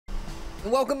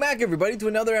And welcome back, everybody, to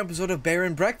another episode of Bear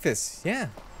and Breakfast. Yeah,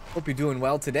 hope you're doing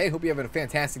well today. Hope you're having a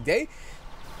fantastic day.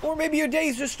 Or maybe your day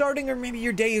is just starting, or maybe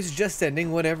your day is just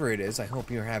ending, whatever it is. I hope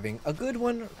you're having a good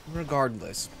one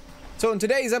regardless. So in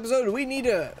today's episode, we need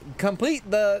to complete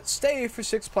the stay for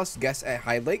 6+ guests at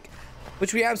Hyde Lake,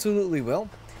 which we absolutely will.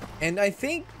 And I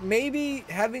think maybe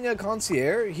having a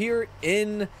concierge here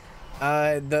in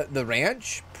the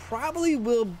ranch probably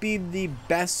will be the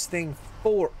best thing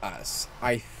for us,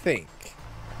 I think.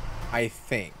 I'm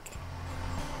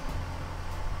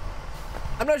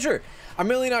not sure. I'm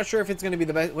really not sure if it's going to be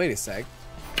the best. Wait a sec.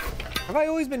 Have I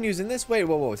always been using this? Wait,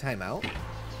 whoa, time out.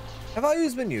 Have I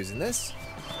always been using this?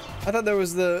 I thought there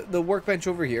was the workbench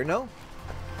over here. No?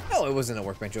 No, it wasn't a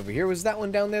workbench over here. Was that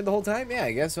one down there the whole time? Yeah,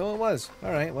 I guess so it was.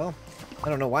 All right, well, I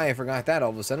don't know why I forgot that all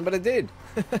of a sudden, but I did.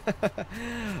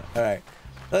 All right,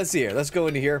 let's see here. Let's go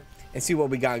into here and see what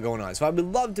we got going on. So I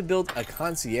would love to build a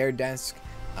concierge desk,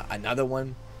 another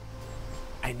one.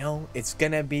 I know it's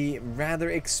gonna be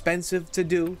rather expensive to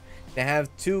do, to have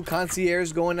two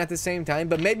concierges going at the same time,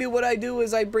 but maybe what I do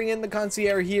is I bring in the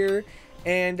concierge here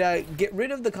and get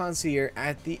rid of the concierge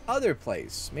at the other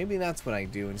place. Maybe that's what I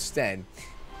do instead.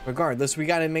 Regardless, we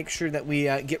gotta make sure that we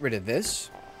get rid of this.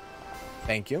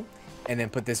 Thank you. And then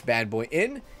put this bad boy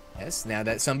in. Yes, now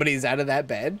that somebody's out of that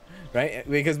bed, right?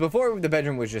 Because before the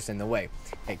bedroom was just in the way.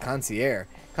 Hey, concierge.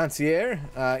 Concierge,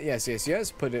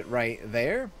 yes. Put it right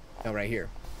there. No, right here.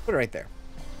 Put it right there.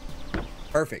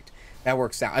 Perfect. That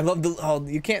works out. I love the, oh,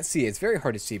 you can't see it. It's very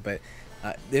hard to see, but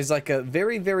there's like a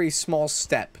very, very small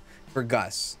step for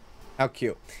Gus. How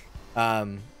cute.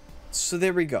 So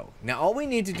there we go. Now all we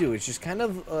need to do is just kind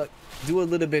of do a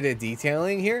little bit of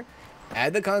detailing here.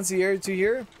 Add the concierge to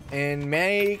here and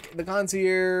make the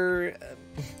concierge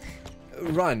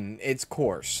run its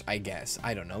course, I guess.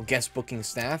 I don't know. Guest booking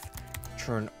staff,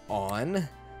 turn on.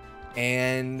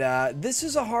 And this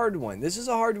is a hard one. This is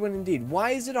a hard one indeed.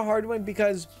 Why is it a hard one?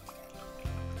 Because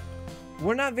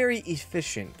we're not very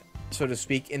efficient, so to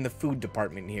speak, in the food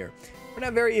department here. We're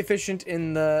not very efficient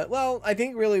in the, well, I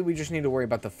think really we just need to worry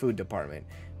about the food department.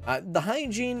 The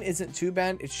hygiene isn't too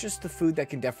bad. It's just the food that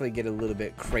can definitely get a little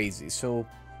bit crazy. So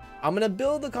I'm going to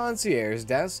build the concierge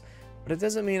desk, but it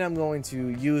doesn't mean I'm going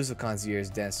to use the concierge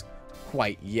desk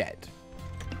quite yet.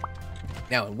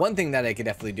 Now, one thing that I could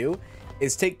definitely do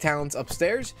is take talents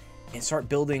upstairs and start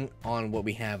building on what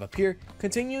we have up here,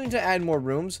 continuing to add more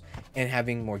rooms and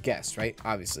having more guests, right?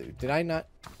 Obviously. Did I not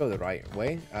go the right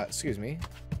way? Excuse me.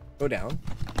 Go down.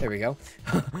 There we go.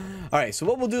 All right, so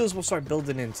what we'll do is we'll start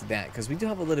building into that because we do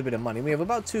have a little bit of money. We have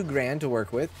about $2 grand to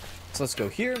work with. So let's go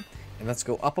here and let's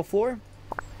go up a floor.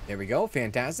 There we go.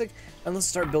 Fantastic. And let's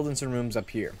start building some rooms up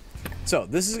here. So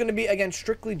this is going to be, again,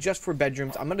 strictly just for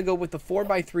bedrooms. I'm going to go with the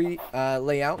 4x3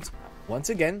 layout once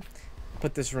again.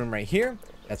 Put this room right here.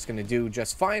 That's going to do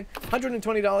just fine.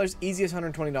 $120, easiest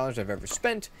 $120 I've ever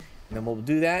spent. And then what we'll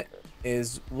do that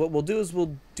is, what we'll do is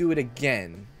we'll do it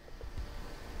again.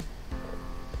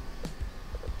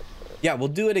 Yeah, we'll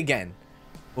do it again.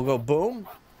 We'll go boom.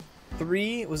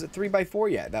 Was it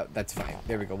 3x4? Yeah, that's fine.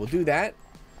 There we go. We'll do that.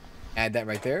 Add that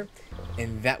right there.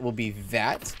 And that will be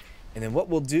that. And then what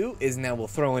we'll do is now we'll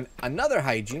throw in another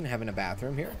hygiene, having a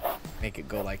bathroom here. Make it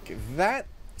go like that.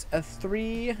 A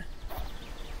 3.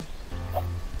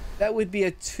 That would be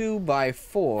a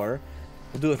 2x4. We'll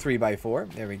do a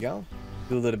 3x4. There we go.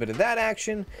 Do a little bit of that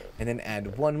action. And then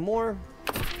add one more.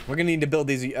 We're going to need to build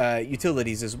these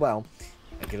utilities as well.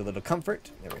 Get a little comfort.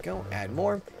 There we go. Add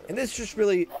more. And this just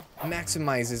really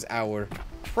maximizes our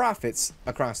profits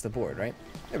across the board, right?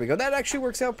 There we go. That actually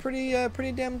works out pretty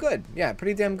damn good. Yeah,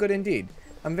 pretty damn good indeed.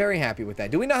 I'm very happy with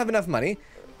that. Do we not have enough money?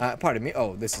 Pardon me.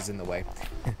 Oh, this is in the way.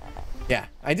 Yeah,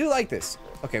 I do like this.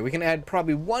 Okay, we can add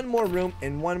probably one more room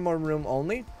and one more room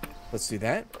only. Let's do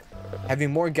that.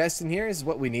 Having more guests in here is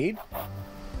what we need.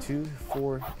 2,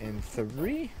 4, and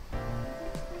 3.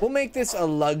 We'll make this a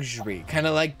luxury, kind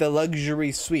of like the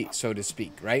luxury suite, so to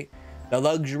speak, right? The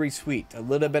luxury suite. A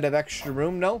little bit of extra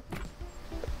room, no?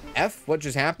 F, what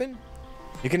just happened?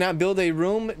 You cannot build a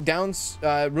room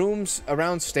rooms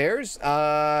around stairs.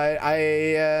 All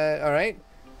right.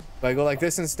 Do I go like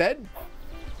this instead?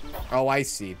 Oh, I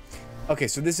see. Okay,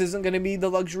 so this isn't going to be the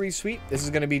luxury suite. This is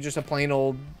going to be just a plain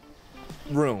old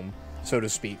room, so to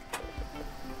speak.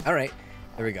 All right,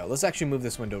 there we go. Let's actually move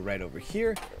this window right over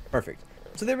here. Perfect.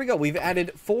 So there we go. We've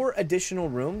added 4 additional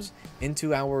rooms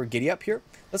into our giddy up here.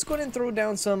 Let's go ahead and throw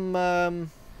down some, I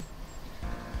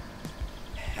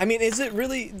mean, is it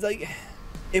really, like,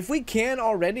 if we can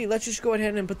already, let's just go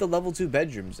ahead and put the level 2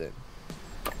 bedrooms in.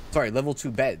 Sorry, level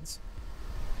 2 beds.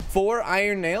 4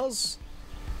 iron nails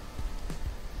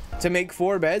to make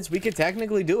 4 beds. We could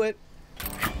technically do it.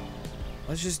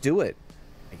 Let's just do it.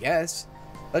 I guess.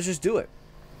 Let's just do it.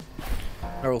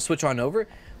 Or we'll switch on over.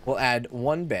 We'll add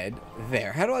one bed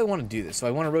there. How do I want to do this? So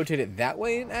I want to rotate it that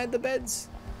way and add the beds?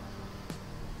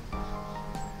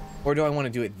 Or do I want to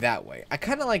do it that way? I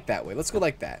kind of like that way. Let's go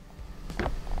like that.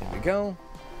 There we go.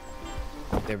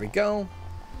 There we go.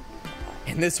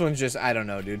 And this one's just, I don't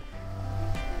know, dude.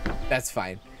 That's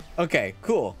fine. Okay,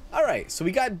 cool. All right, so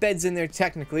we got beds in there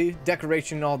technically.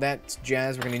 Decoration and all that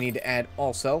jazz we're going to need to add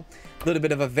also. A little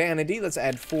bit of a vanity. Let's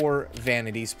add 4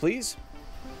 vanities, please.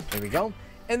 There we go.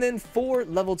 And then 4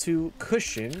 level 2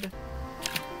 cushioned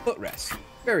footrests.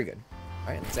 Very good.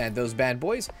 All right, let's add those bad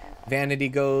boys. Vanity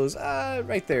goes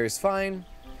right there is fine.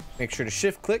 Make sure to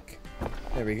shift click.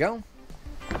 There we go.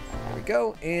 There we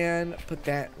go. And put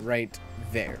that right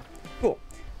there. Cool.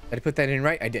 Did I put that in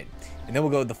right? I did. And then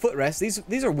we'll go with the footrest.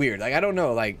 These are weird. Like, I don't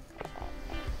know. Like,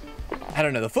 I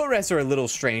don't know. The footrest are a little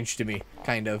strange to me,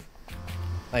 kind of.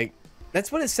 Like,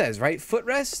 that's what it says, right?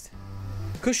 Footrest?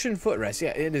 Cushion footrest. Yeah,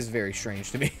 it is very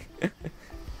strange to me.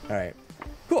 All right.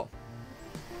 Cool. All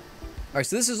right,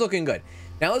 so this is looking good.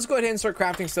 Now let's go ahead and start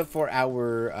crafting stuff for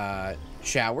our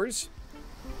showers.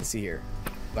 Let's see here.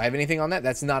 Do I have anything on that?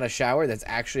 That's not a shower. That's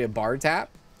actually a bar tap.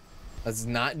 Let's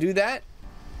not do that.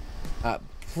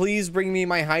 Please bring me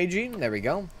my hygiene. There we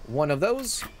go. One of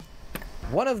those.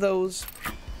 One of those.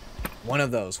 One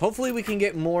of those. Hopefully we can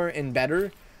get more and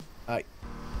better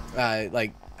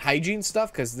like hygiene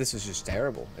stuff, because this is just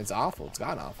terrible. It's awful. It's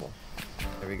god awful.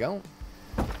 There we go.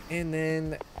 And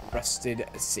then rusted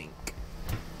sink.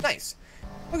 Nice.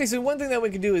 Okay, so one thing that we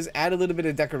could do is add a little bit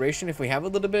of decoration if we have a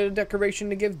little bit of decoration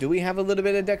to give. Do we have a little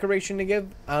bit of decoration to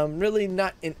give? Really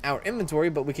not in our inventory,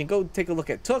 but we can go take a look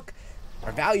at Took.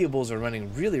 Our valuables are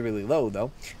running really, really low,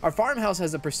 though. Our farmhouse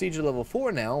has a prestige level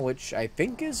 4 now, which I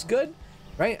think is good,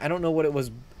 right? I don't know what it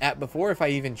was at before, if I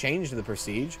even changed the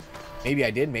prestige. Maybe I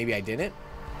did, maybe I didn't.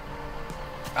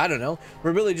 I don't know.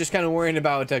 We're really just kind of worrying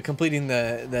about completing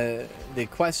the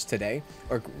quest today,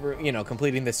 or, you know,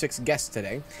 completing the 6 guests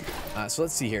today. So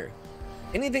let's see here.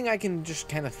 Anything I can just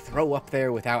kind of throw up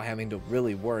there without having to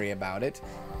really worry about it.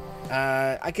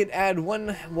 I could add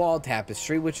 1 wall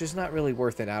tapestry, which is not really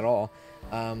worth it at all.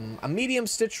 A medium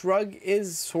stitch rug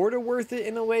is sort of worth it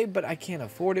in a way, but I can't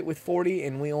afford it with 40,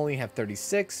 and we only have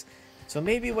 36. So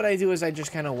maybe what I do is I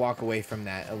just kind of walk away from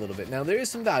that a little bit. Now, there is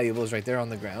some valuables right there on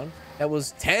the ground. That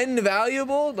was 10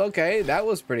 valuable. Okay, that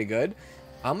was pretty good.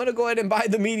 I'm going to go ahead and buy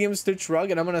the medium stitch rug,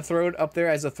 and I'm going to throw it up there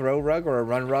as a throw rug or a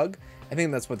run rug. I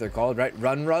think that's what they're called, right?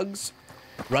 Run rugs?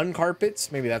 Run carpets?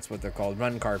 Maybe that's what they're called.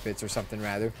 Run carpets or something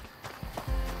rather.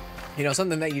 You know,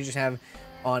 something that you just have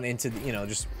on into, the, you know,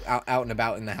 just out and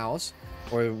about in the house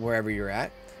or wherever you're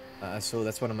at. So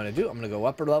that's what I'm going to do. I'm going to go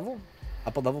upper level.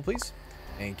 Upper level, please.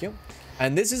 Thank you.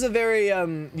 And this is a very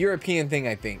European thing,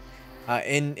 I think.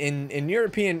 In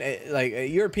European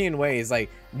European ways, like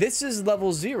this is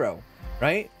level 0,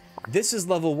 right? This is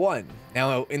level 1.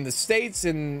 Now in the States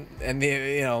and the,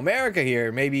 you know, America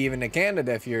here, maybe even in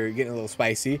Canada if you're getting a little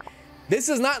spicy, this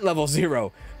is not level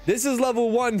 0. This is level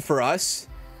 1 for us.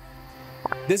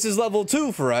 This is level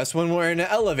 2 for us when we're in an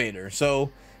elevator.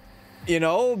 So, you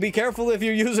know, be careful if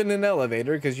you're using an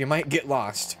elevator because you might get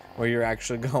lost where you're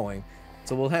actually going.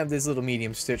 So we'll have this little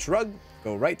medium stitch rug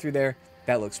go right through there.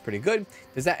 That looks pretty good.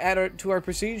 Does that add to our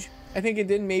prestige? I think it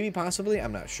did, maybe, possibly.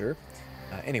 I'm not sure.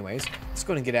 Anyways, let's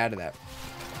go and get out of that.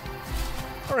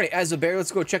 All right, as a bear,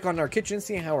 let's go check on our kitchen,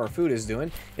 see how our food is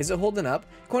doing. Is it holding up?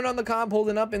 Corn on the cob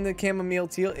holding up, and the chamomile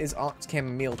tea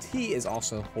is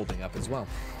also holding up as well.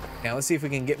 Now let's see if we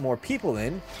can get more people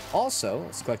in. Also,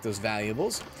 let's collect those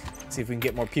valuables. See if we can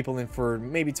get more people in for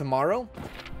maybe tomorrow.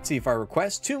 See if our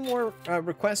requests, 2 more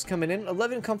requests coming in.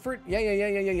 11 comfort.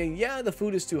 Yeah. The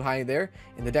food is too high there,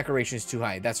 and the decoration is too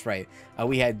high. That's right.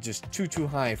 We had just too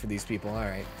high for these people. All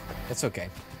right, that's okay.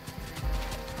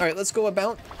 All right, let's go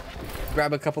about.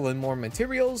 Grab a couple of more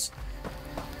materials.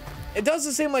 It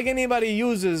doesn't seem like anybody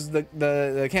uses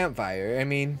the campfire. I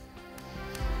mean,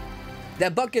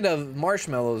 that bucket of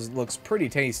marshmallows looks pretty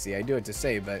tasty. I do have to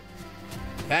say, but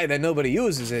the fact that nobody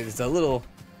uses it is a little,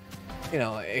 you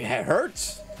know, it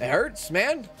hurts. It hurts,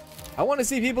 man. I want to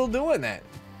see people doing that,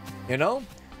 you know?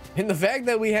 And the fact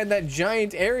that we had that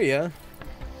giant area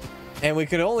and we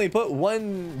could only put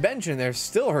 1 bench in there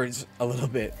still hurts a little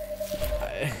bit.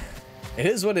 It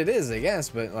is what it is, I guess,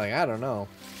 but, like, I don't know.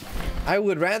 I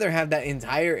would rather have that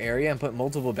entire area and put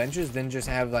multiple benches than just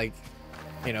have, like,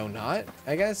 you know, not,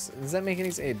 I guess. Does that make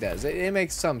any sense? It does. It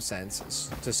makes some sense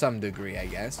to some degree, I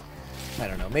guess. I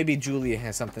don't know. Maybe Julia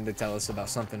has something to tell us about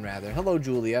something rather. Hello,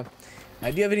 Julia.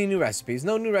 Do you have any new recipes?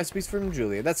 No new recipes from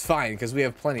Julia. That's fine, because we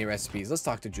have plenty of recipes. Let's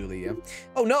talk to Julia.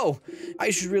 Oh, no. I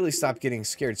should really stop getting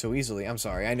scared so easily. I'm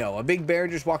sorry. I know. A big bear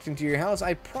just walked into your house.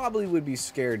 I probably would be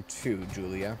scared too,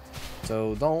 Julia.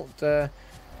 So don't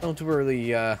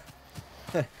really, don't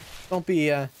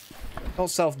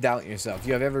self-doubt yourself.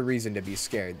 You have every reason to be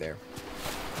scared there.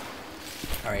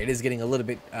 All right, it is getting a little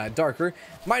bit darker.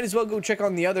 Might as well go check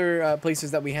on the other places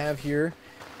that we have here.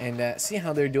 And see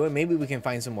how they're doing. Maybe we can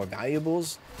find some more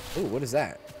valuables. Oh, what is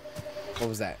that? What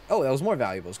was that? Oh, that was more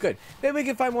valuables. Good. Maybe we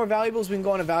can find more valuables. We can go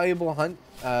on a valuable hunt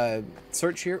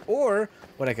search here. Or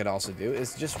what I could also do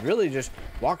is just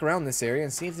walk around this area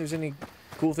and see if there's any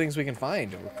cool things we can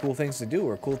find, or cool things to do,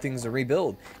 or cool things to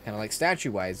rebuild. Kind of like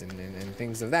statue-wise and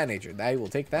things of that nature. I will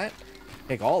take that.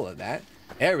 Take all of that.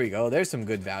 There we go. There's some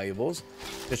good valuables.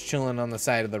 Just chilling on the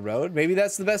side of the road. Maybe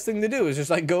that's the best thing to do, is just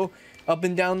like go up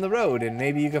and down the road, and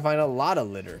maybe you can find a lot of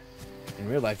litter. In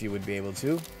real life, you would be able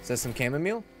to. Is that some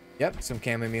chamomile? Yep, some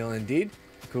chamomile indeed.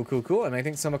 Cool, cool, cool. And I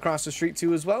think some across the street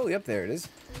too as well. Yep, there it is.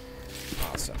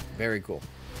 Awesome. Very cool.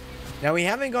 Now, we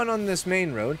haven't gone on this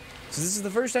main road, so this is the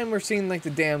first time we're seeing like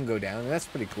the dam go down, and that's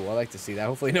pretty cool. I like to see that.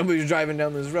 Hopefully nobody's driving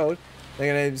down this road.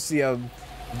 They're gonna see a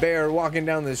bear walking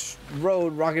down this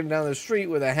road, walking down the street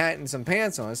with a hat and some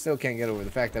pants on. I still can't get over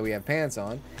the fact that we have pants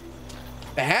on.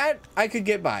 The hat, I could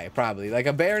get by, probably. Like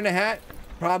a bear in a hat,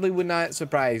 probably would not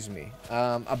surprise me.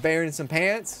 A bear in some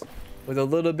pants with a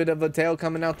little bit of a tail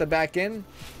coming out the back end.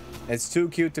 It's too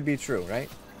cute to be true, right?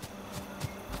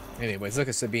 Anyways, look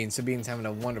at Sabine. Sabine's having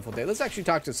a wonderful day. Let's actually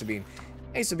talk to Sabine.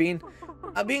 Hey, Sabine.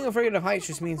 Being afraid of heights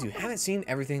just means you haven't seen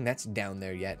everything that's down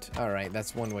there yet. Alright,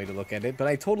 that's one way to look at it. But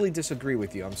I totally disagree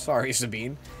with you. I'm sorry,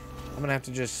 Sabine. I'm going to have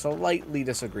to just slightly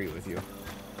disagree with you.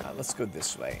 Let's go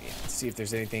this way. Let's see if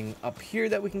there's anything up here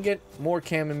that we can get. More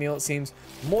chamomile, it seems.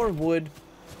 More wood.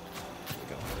 There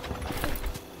we go.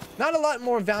 Not a lot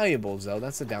more valuables, though.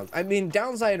 That's the downside. I mean,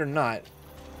 downside or not,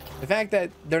 the fact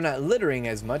that they're not littering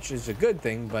as much is a good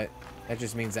thing, but that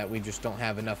just means that we just don't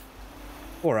have enough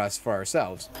for us, for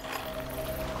ourselves.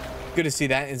 Good to see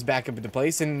that it's back up into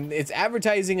place, and it's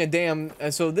advertising a dam.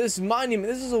 So this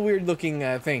monument, this is a weird looking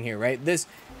thing here, right? This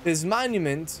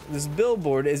monument, this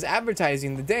billboard is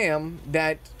advertising the dam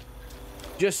that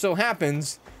just so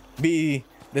happens be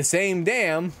the same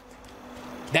dam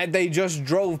that they just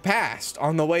drove past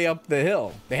on the way up the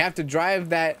hill. They have to drive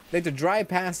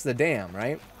past the dam,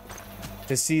 right?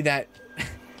 To see that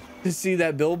to see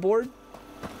that billboard.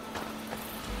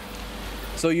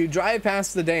 So you drive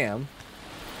past the dam,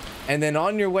 and then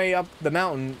on your way up the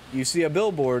mountain, you see a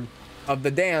billboard of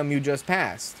the dam you just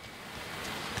passed.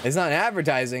 It's not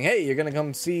advertising, hey, you're gonna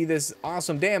come see this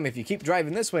awesome dam if you keep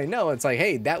driving this way. No, it's like,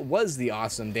 hey, that was the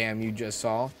awesome dam you just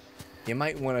saw. You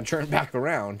might want to turn back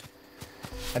around.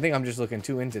 I think I'm just looking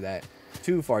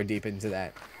too far deep into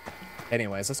that.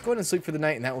 Anyways, let's go ahead and sleep for the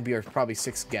night, and that will be our probably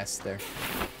 6th guest there.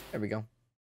 There we go.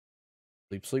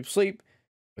 Sleep, sleep, sleep.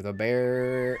 With a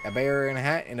bear in a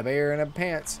hat, and a bear in a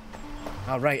pants.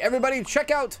 All right, everybody,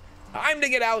 check out. Time to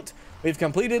get out. We've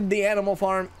completed the animal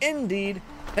farm, indeed.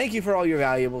 Thank you for all your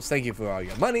valuables. Thank you for all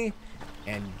your money.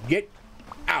 And get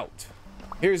out.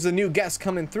 Here's the new guests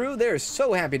coming through. They're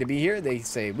so happy to be here. They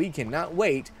say, we cannot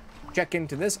wait to check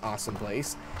into this awesome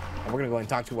place. And we're going to go and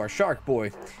talk to our shark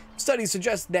boy. Studies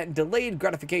suggest that delayed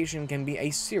gratification can be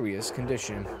a serious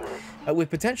condition with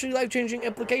potentially life-changing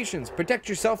implications. Protect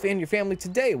yourself and your family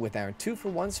today with our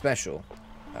 2-for-1 special.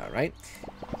 All right.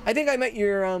 I think I met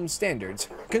your standards.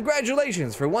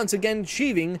 Congratulations for once again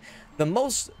achieving the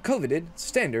most coveted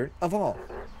standard of all,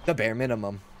 the bare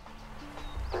minimum.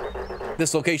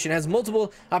 This location has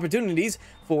multiple opportunities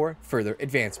for further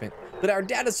advancement, but our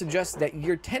data suggests that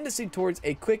your tendency towards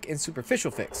a quick and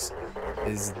superficial fix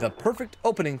is the perfect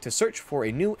opening to search for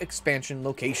a new expansion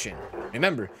location.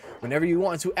 Remember, whenever you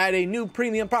want to add a new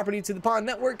premium property to the pawn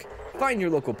network, find your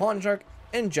local pawn shark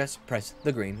and just press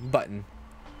the green button.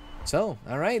 So,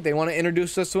 all right, they want to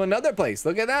introduce us to another place.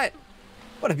 Look at that.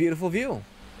 What a beautiful view.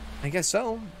 I guess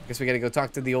so. I guess we got to go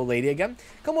talk to the old lady again.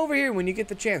 Come over here when you get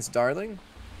the chance, darling.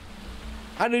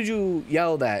 How did you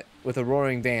yell that with a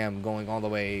roaring dam going all the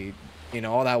way, you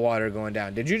know, all that water going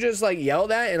down? Did you just like yell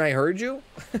that and I heard you?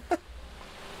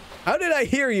 How did I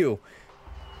hear you?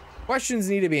 Questions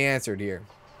need to be answered here.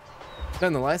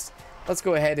 Nonetheless, let's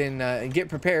go ahead and get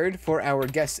prepared for our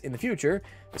guests in the future.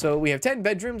 So we have 10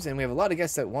 bedrooms, and we have a lot of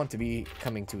guests that want to be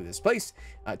coming to this place.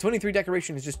 23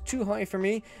 decoration is just too high for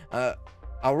me.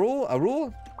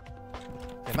 Arul?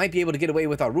 I might be able to get away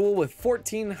with Arul with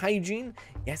 14 hygiene.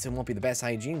 Yes, it won't be the best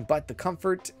hygiene, but the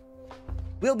comfort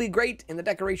will be great, and the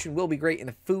decoration will be great, and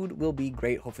the food will be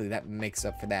great. Hopefully that makes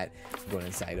up for that. Going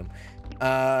inside him.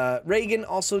 Reagan,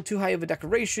 also too high of a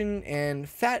decoration, and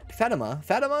Fatima.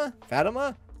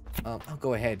 I'll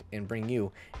go ahead and bring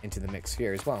you into the mix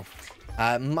here as well.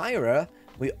 Myra,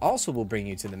 we also will bring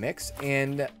you to the mix,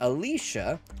 and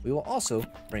Alicia, we will also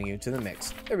bring you to the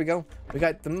mix. There we go. We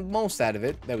got the most out of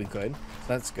it that we could, so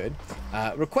that's good.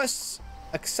 Requests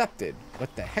accepted.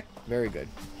 What the heck? Very good.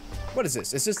 What is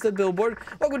this? Is this the billboard?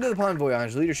 Welcome to the Pond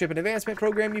Voyage Leadership and Advancement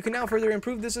Program. You can now further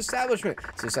improve this establishment.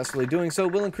 Successfully doing so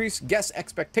will increase guest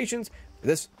expectations for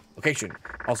this location,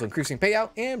 also increasing payout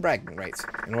and bragging rights.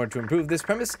 In order to improve this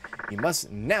premise, you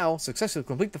must now successfully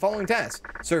complete the following tasks.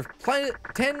 Serve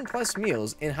 10 plus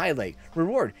meals in highlight.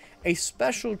 Reward a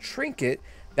special trinket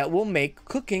that will make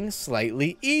cooking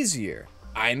slightly easier.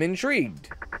 I'm intrigued.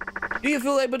 Do you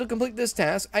feel able to complete this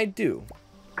task? I do.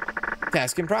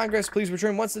 Task in progress. Please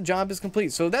return once the job is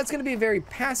complete. So that's going to be very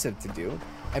passive to do.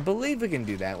 I believe we can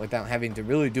do that without having to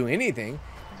really do anything.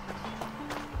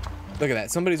 Look at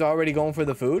that. Somebody's already going for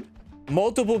the food.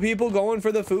 Multiple people going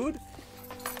for the food.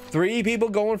 3 people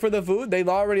going for the food. They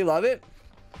already love it.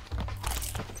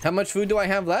 How much food do I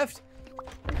have left?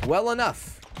 Well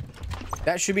enough.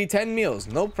 That should be 10 meals.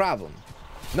 No problem.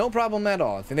 No problem at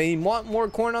all. If they want more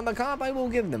corn on the cob, I will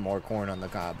give them more corn on the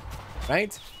cob.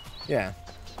 Right? Yeah.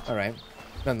 All right.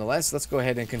 Nonetheless, let's go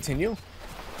ahead and continue.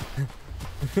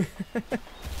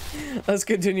 Let's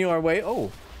continue our way.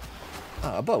 Oh,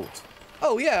 a boat.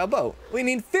 Oh, yeah, a boat. We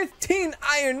need 15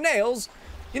 iron nails.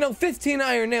 You know, 15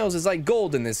 iron nails is like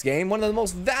gold in this game. One of the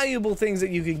most valuable things that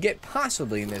you could get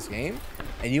possibly in this game.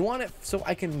 And you want it so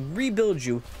I can rebuild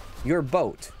you your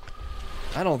boat.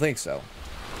 I don't think so.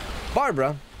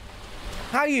 Barbara.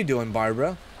 How you doing,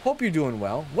 Barbara? Hope you're doing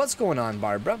well. What's going on,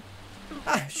 Barbara?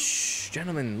 Ah, shh,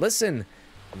 gentlemen, listen.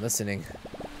 I'm listening.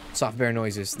 Soft bear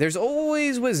noises. There's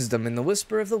always wisdom in the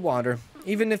whisper of the water,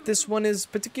 even if this one is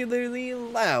particularly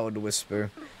loud whisper.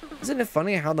 Isn't it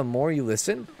funny how the more you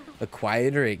listen, the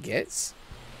quieter it gets?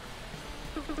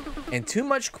 And too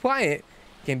much quiet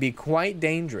can be quite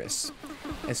dangerous,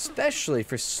 especially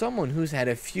for someone who's had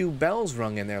a few bells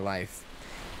rung in their life.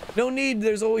 No need,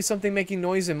 there's always something making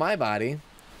noise in my body.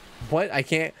 What? I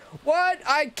can't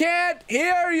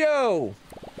hear you!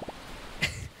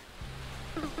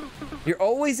 You're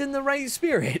always in the right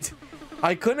spirit.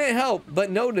 I couldn't help but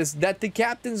notice that the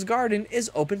captain's garden is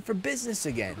open for business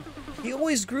again. He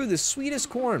always grew the sweetest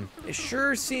corn. It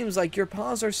sure seems like your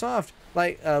paws are soft,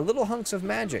 like little hunks of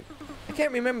magic. I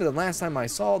can't remember the last time I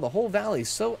saw the whole valley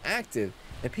so active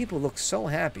and people look so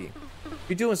happy.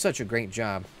 You're doing such a great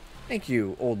job. Thank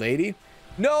you, old lady.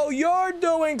 No, you're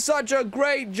doing such a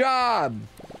great job.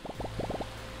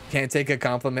 Can't take a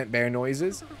compliment, bear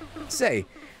noises. Say,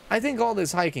 I think all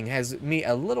this hiking has me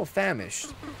a little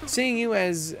famished. Seeing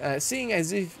as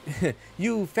if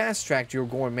you fast-tracked your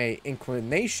gourmet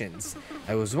inclinations,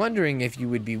 I was wondering if you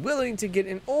would be willing to get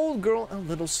an old girl a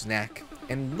little snack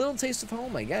and a little taste of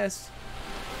home, I guess.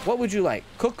 What would you like?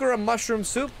 Cook her a mushroom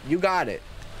soup? You got it.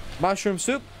 Mushroom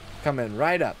soup coming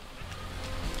right up.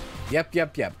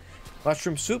 Yep.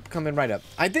 Mushroom soup coming right up.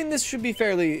 I think this should be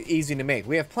fairly easy to make.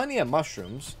 We have plenty of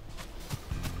mushrooms.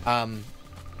 And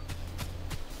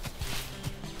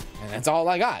that's all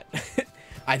I got.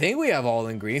 I think we have all the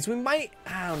ingredients. We might,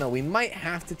 I don't know, we might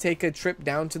have to take a trip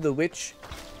down to the witch.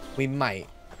 We might.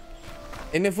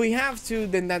 And if we have to,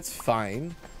 then that's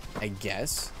fine, I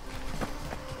guess.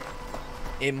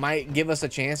 It might give us a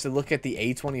chance to look at the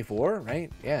A24,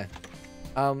 right? Yeah.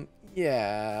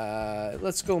 Yeah,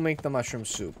 let's go make the mushroom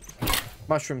soup.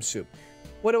 Mushroom soup.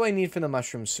 What do I need for the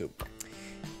mushroom soup?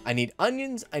 I need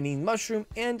onions, I need mushroom,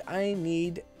 and I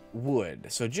need wood.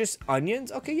 So just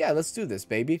onions? Okay, yeah, let's do this,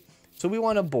 baby. So we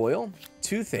want to boil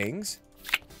 2 things.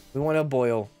 We want to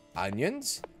boil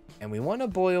onions, and we want to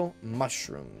boil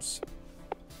mushrooms.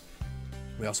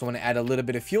 We also want to add a little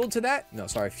bit of fuel to that. No,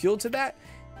 sorry, fuel to that.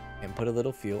 And put a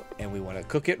little fuel, and we want to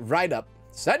cook it right up.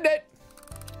 Send it!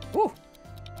 Woo!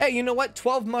 Hey, you know what?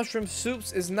 12 mushroom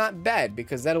soups is not bad,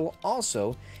 because that will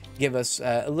also give us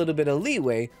a little bit of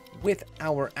leeway with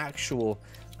our actual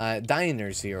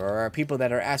diners here, or our people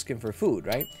that are asking for food,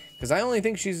 right? Because I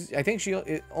think she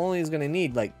only is going to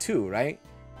need like 2, right?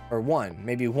 Or 1,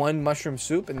 maybe 1 mushroom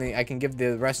soup, and then I can give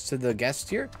the rest to the guests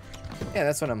here. Yeah,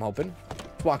 that's what I'm hoping.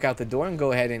 Let's walk out the door and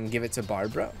go ahead and give it to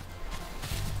Barbara.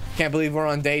 Can't believe we're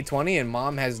on day 20 and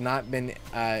Mom has not been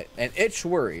an itch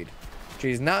worried.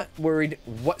 She's not worried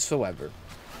whatsoever.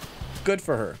 Good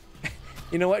for her.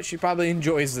 You know what? She probably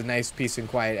enjoys the nice peace and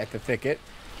quiet at the thicket,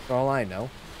 for all I know.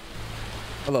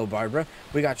 Hello, Barbara.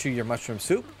 We got you your mushroom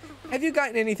soup. Have you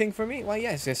gotten anything for me? Why,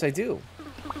 yes, I do.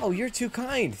 Oh, you're too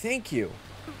kind. Thank you.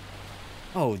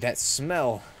 Oh, that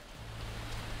smell.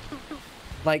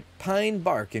 Like pine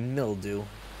bark and mildew.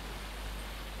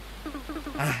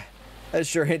 Ah, that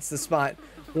sure hits the spot.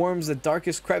 Warms the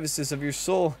darkest crevices of your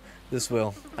soul. This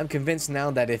will. I'm convinced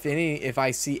now that if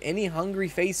I see any hungry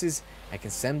faces, I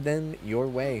can send them your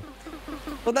way.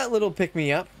 Well, that little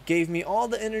pick-me-up gave me all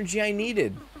the energy I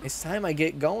needed. It's time I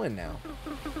get going now.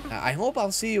 I hope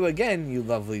I'll see you again, you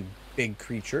lovely big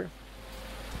creature.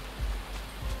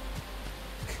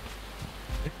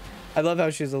 I love how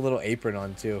she has a little apron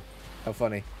on, too. How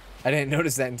funny. I didn't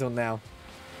notice that until now.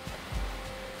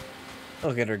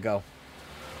 Look at her go.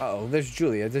 Uh-oh, there's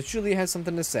Julia. Does Julia have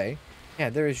something to say? Yeah,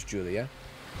 there is Julia.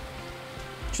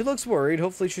 She looks worried.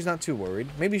 Hopefully she's not too worried.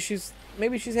 Maybe she's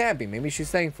happy. Maybe she's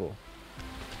thankful.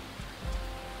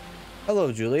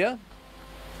 Hello, Julia.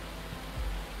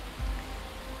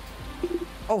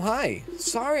 Oh, hi.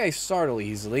 Sorry I startle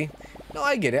easily. No,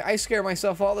 I get it. I scare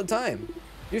myself all the time.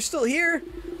 You're still here?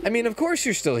 I mean, of course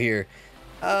you're still here.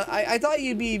 I thought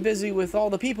you'd be busy with all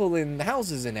the people in the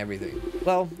houses and everything.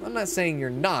 Well, I'm not saying you're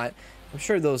not. I'm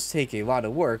sure those take a lot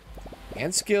of work.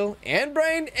 And skill, and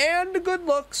brain, and good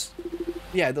looks.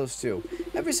 Yeah, those two.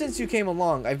 Ever since you came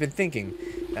along, I've been thinking.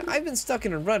 I've been stuck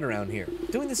in a rut around here,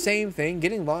 doing the same thing,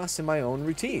 getting lost in my own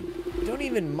routine. I don't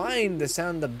even mind the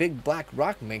sound the big black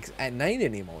rock makes at night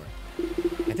anymore.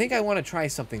 I think I want to try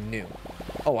something new.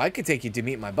 Oh, I could take you to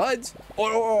meet my buds,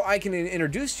 or I can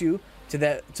introduce you to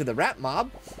the rat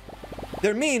mob.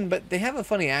 They're mean, but they have a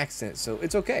funny accent, so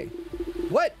it's okay.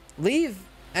 What? Leave?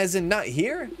 As in not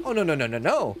here? Oh,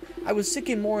 no. I was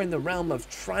thinking more in the realm of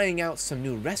trying out some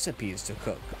new recipes to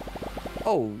cook.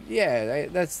 Oh, yeah,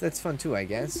 that's fun too, I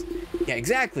guess. Yeah,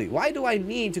 exactly. Why do I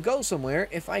need to go somewhere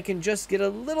if I can just get a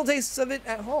little taste of it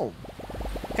at home?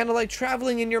 Kind of like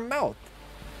traveling in your mouth.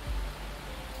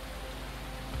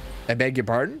 I beg your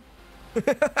pardon?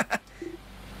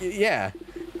 Yeah,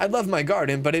 I love my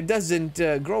garden, but it doesn't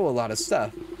grow a lot of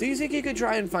stuff. Do you think you could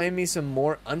try and find me some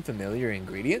more unfamiliar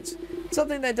ingredients?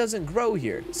 Something that doesn't grow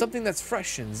here. Something that's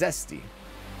fresh and zesty.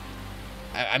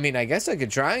 I mean, I guess I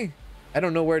could try. I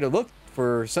don't know where to look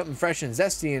for something fresh and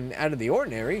zesty and out of the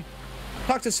ordinary.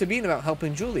 Talk to Sabine about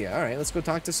helping Julia. All right, let's go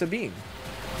talk to Sabine.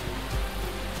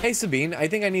 Hey, Sabine, I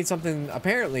think I need something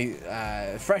apparently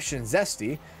fresh and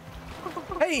zesty.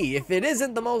 Hey, if it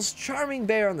isn't the most charming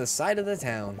bear on the side of the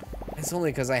town. It's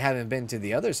only because I haven't been to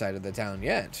the other side of the town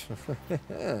yet.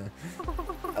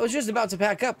 I was just about to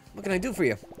pack up. What can I do for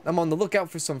you? I'm on the lookout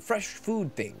for some fresh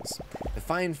food things to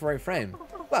find for a friend.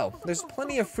 Well, there's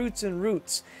plenty of fruits and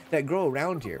roots that grow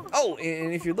around here. Oh,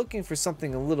 and if you're looking for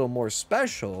something a little more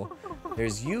special,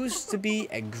 there's used to be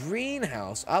a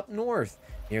greenhouse up north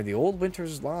near the old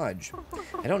Winter's Lodge.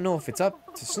 I don't know if it's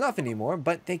up to snuff anymore,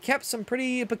 but they kept some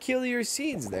pretty peculiar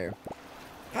seeds there.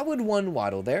 How would one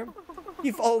waddle there?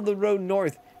 You follow the road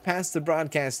north past the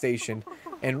broadcast station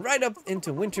and right up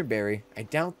into Winterberry. I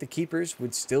doubt the keepers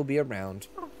would still be around.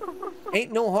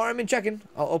 Ain't no harm in checking.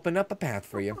 I'll open up a path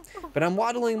for you. But I'm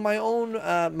waddling my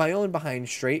own behind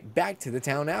straight back to the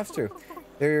town after.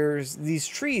 There's these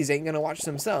trees ain't gonna watch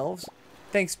themselves.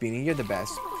 Thanks, Beanie. You're the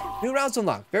best. New routes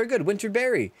unlocked. Very good.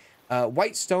 Winterberry.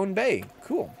 Whitestone Bay.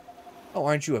 Cool. Oh,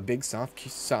 aren't you a big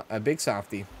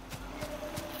softie?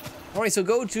 All right, so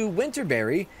go to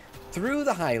Winterberry through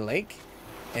the High Lake,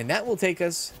 and that will take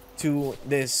us to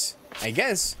this, I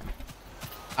guess,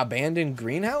 abandoned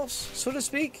greenhouse, so to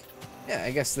speak. Yeah,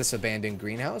 I guess this abandoned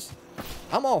greenhouse.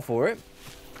 I'm all for it.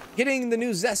 Getting the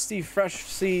new zesty fresh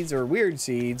seeds or weird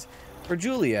seeds for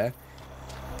Julia.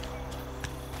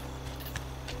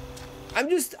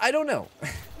 I don't know.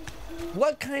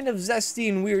 What kind of zesty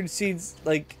and weird seeds,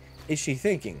 like, is she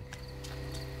thinking?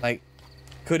 Like,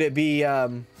 could it be,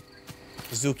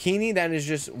 zucchini that is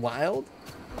just wild?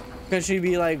 Could she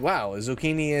be like, wow,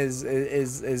 zucchini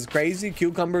is crazy,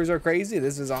 cucumbers are crazy,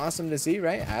 this is awesome to see,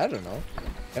 right? I don't know.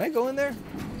 Can I go in there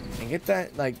and get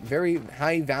that, like, very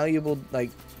high valuable,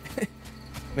 like,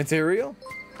 material?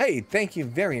 Hey, thank you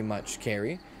very much,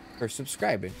 Carrie, for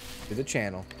subscribing to the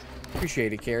channel.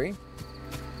 Appreciate it, Carrie.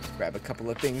 Grab a couple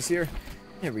of things here.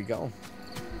 There we go.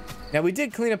 Now, we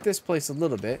did clean up this place a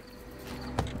little bit,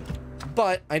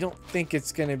 but I don't think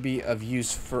it's going to be of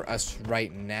use for us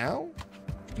right now.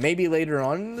 Maybe later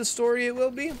on in the story it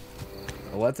will be.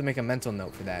 We'll have to make a mental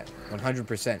note for that.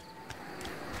 100%.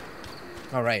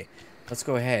 All right, let's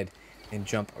go ahead and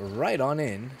jump right on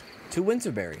in to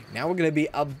Winterberry. Now we're going to be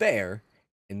a bear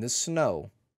in the snow.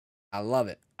 I love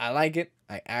it. I like it.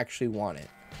 I actually want it.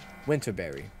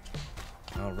 Winterberry.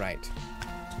 All right.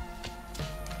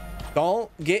 Don't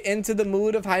get into the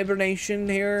mood of hibernation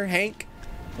here, Hank.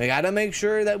 We gotta make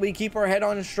sure that we keep our head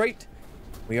on straight.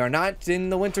 We are not in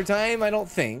the winter time, I don't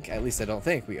think. At least I don't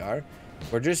think we are.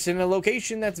 We're just in a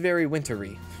location that's very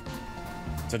wintry.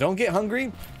 So don't get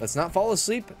hungry. Let's not fall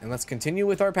asleep. And let's continue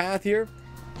with our path here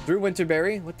through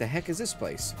Winterberry. What the heck is this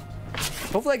place?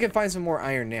 Hopefully I can find some more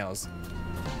iron nails.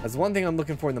 That's one thing I'm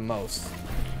looking for the most.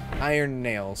 Iron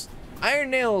nails.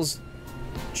 Iron nails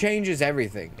changes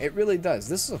everything. It really does.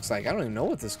 This looks like, I don't even know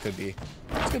what this could be.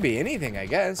 This could be anything, I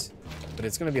guess. But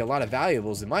it's going to be a lot of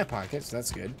valuables in my pocket, so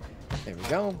that's good. There we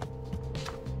go.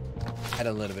 Add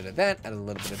a little bit of that. Add a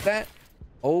little bit of that.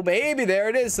 Oh, baby, there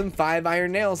it is. Some 5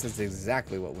 iron nails. That's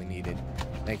exactly what we needed.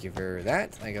 Thank you for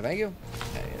that. Thank you, thank you.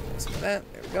 Some of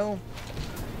that. There we go.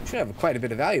 Should have quite a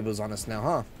bit of valuables on us now, huh?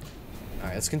 All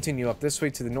right, let's continue up this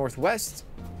way to the northwest.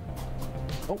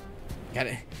 Oh, got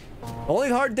it. The only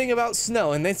hard thing about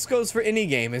snow, and this goes for any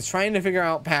game, is trying to figure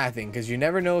out pathing, because you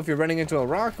never know if you're running into a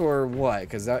rock or what,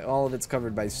 because all of it's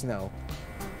covered by snow.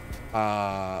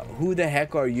 Who the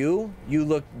heck are you? You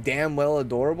look damn well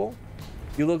adorable.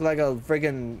 You look like a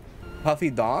friggin' puffy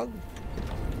dog.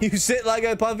 You sit like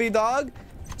a puffy dog?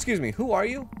 Excuse me, who are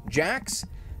you? Jax?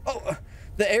 Oh,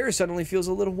 the air suddenly feels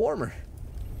a little warmer.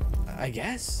 I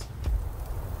guess.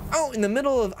 Oh, in the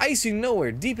middle of icy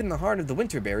nowhere, deep in the heart of the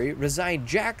Winterberry, reside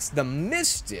Jax the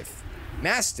Mastiff.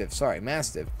 Mastiff.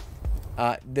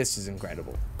 This is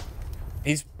incredible.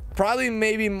 He's probably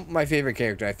maybe my favorite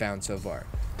character I found so far.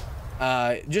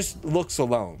 Just looks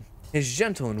alone. His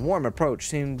gentle and warm approach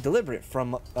seemed deliberate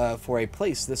for a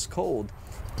place this cold.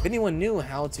 If anyone knew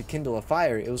how to kindle a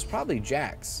fire, it was probably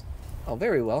Jax. Oh,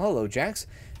 very well. Hello, Jax.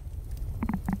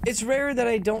 It's rare that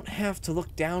I don't have to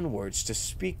look downwards to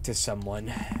speak to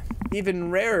someone.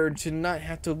 Even rarer to not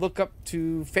have to look up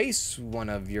to face one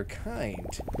of your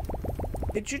kind.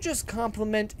 Did you just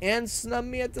compliment and snub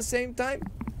me at the same time?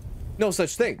 No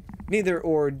such thing. Neither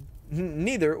or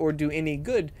do any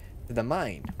good to the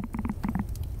mind.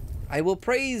 I will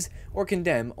praise or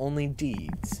condemn only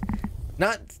deeds,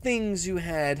 not things you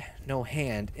had no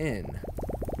hand in.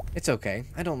 It's okay.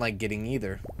 I don't like getting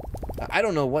either. I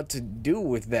don't know what to do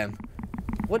with them.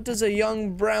 What does a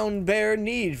young brown bear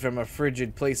need from a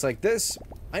frigid place like this?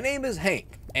 My name is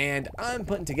Hank, and I'm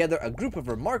putting together a group of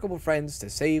remarkable friends to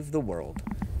save the world.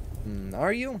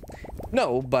 Are you?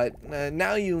 No, but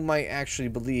now you might actually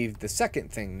believe the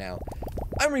second thing now.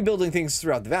 I'm rebuilding things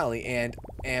throughout the valley and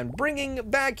bringing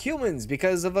back humans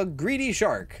because of a greedy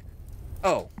shark.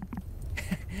 Oh.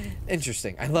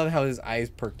 Interesting. I love how his eyes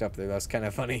perked up there. That's kind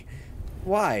of funny.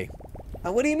 Why?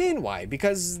 What do you mean why?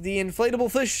 Because the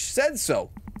inflatable fish said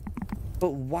so.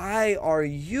 But why are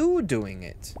you doing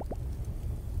it?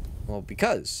 Well,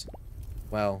 because.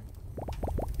 Well,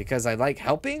 because I like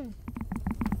helping?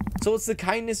 So it's the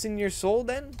kindness in your soul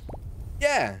then?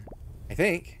 Yeah, I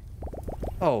think.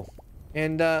 Oh,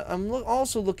 and I'm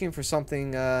also looking for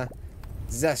something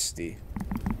zesty.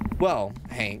 Well,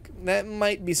 Hank, that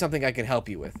might be something I could help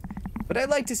you with. But I'd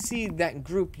like to see that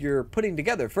group you're putting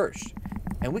together first.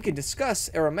 And we can discuss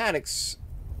aromatics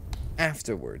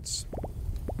afterwards.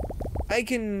 I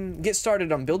can get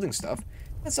started on building stuff.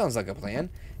 That sounds like a plan.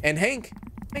 And Hank,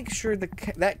 make sure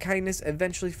that kindness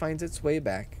eventually finds its way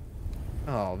back.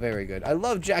 Oh, very good. I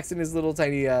love Jackson, his little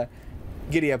tiny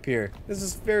giddy up here. This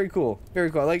is very cool.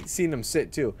 Very cool. I like seeing him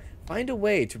sit too. Find a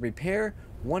way to repair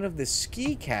one of the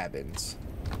ski cabins.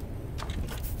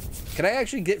 Can I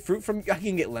actually get fruit from... I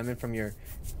can get lemon from your...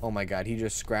 Oh my god, he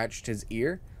just scratched his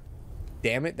ear.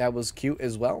 Damn it, that was cute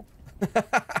as well.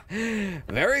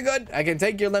 Very good. I can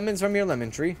take your lemons from your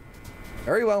lemon tree.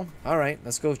 Very well. All right,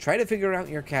 let's go try to figure out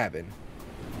your cabin.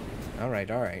 All right,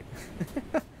 all right.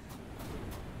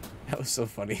 That was so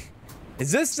funny.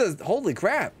 Is this the... Holy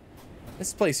crap.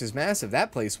 This place is massive.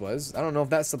 That place was. I don't know if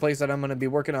that's the place that I'm going to be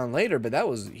working on later, but that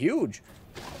was huge.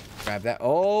 Grab that.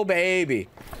 Oh, baby.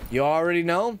 You already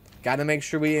know. Got to make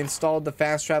sure we installed the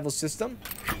fast travel system.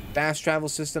 Fast travel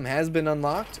system has been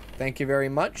unlocked. Thank you very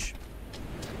much.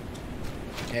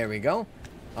 There we go.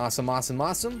 Awesome, awesome,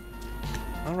 awesome.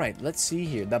 All right, let's see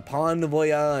here. The Pond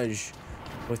Voyage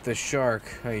with the shark.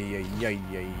 Ay, ay, ay,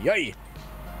 ay, ay.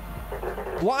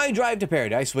 Why drive to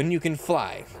paradise when you can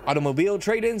fly? Automobile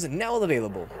trade-ins now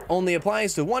available. Only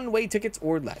applies to one-way tickets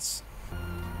or less.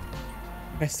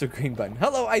 Press the green button.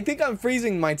 Hello, I think I'm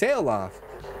freezing my tail off.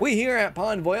 We here at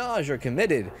Pond Voyage are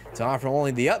committed to offer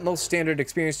only the utmost standard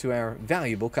experience to our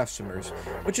valuable customers,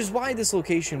 which is why this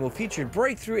location will feature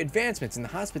breakthrough advancements in the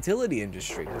hospitality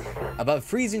industry. Above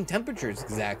freezing temperatures,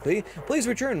 exactly. Please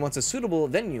return once a suitable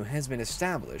venue has been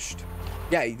established.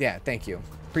 Yeah, thank you.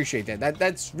 Appreciate that.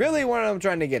 That's really what I'm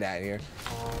trying to get at here.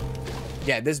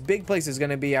 Yeah, this big place is going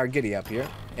to be our giddy up here.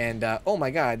 And, oh my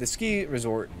god, the ski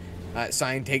resort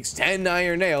sign takes 10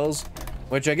 iron nails,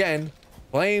 which again...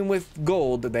 Playing with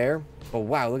gold there. Oh,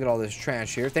 wow. Look at all this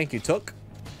trash here. Thank you, Took.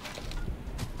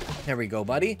 There we go,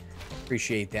 buddy.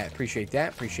 Appreciate that. Appreciate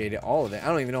that. Appreciate it. All of it. I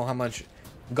don't even know how much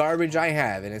garbage I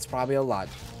have, and it's probably a lot.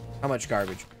 How much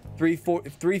garbage?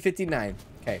 359.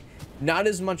 Okay. Not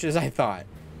as much as I thought.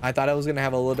 I thought I was going to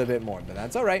have a little bit more, but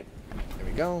that's all right. There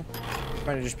we go.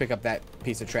 Trying to just pick up that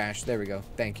piece of trash. There we go.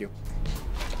 Thank you.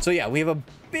 So, yeah, we have a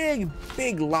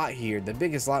big lot here. The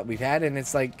biggest lot we've had, and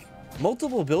it's like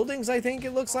multiple buildings, I think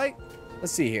it looks like.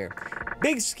 Let's see here.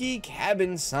 Big Ski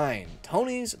Cabin sign.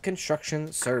 Tony's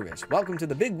Construction Service. Welcome to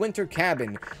the Big Winter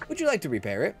Cabin. Would you like to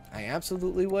repair it? I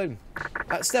absolutely would.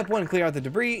 Step 1, clear out the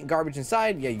debris. Garbage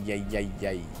inside.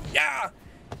 Yeah.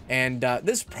 And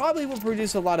this probably will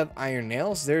produce a lot of iron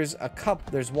nails. There's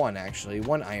one actually.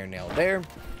 1 iron nail there.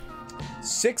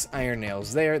 6 iron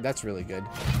nails there. That's really good.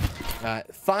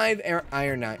 5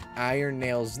 iron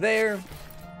nails there.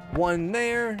 1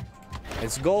 there.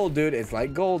 It's gold, dude. It's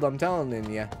like gold. I'm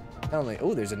telling you.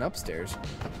 Oh, there's an upstairs.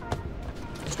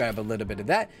 Let's grab a little bit of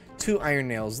that. 2 iron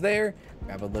nails there.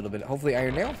 Grab a little bit. Hopefully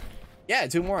iron nail. Yeah,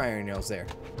 2 more iron nails there.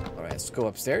 All right, let's go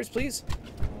upstairs, please.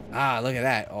 Ah, look at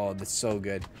that. Oh, that's so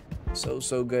good. So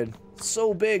good.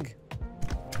 So big.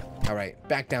 All right,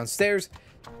 back downstairs.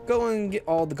 Go and get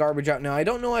all the garbage out now. I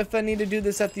don't know if I need to do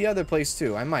this at the other place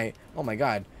too. I might. Oh my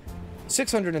god.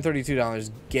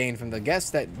 $632 gained from the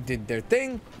guests that did their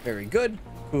thing. Very good.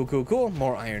 Cool.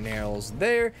 More iron nails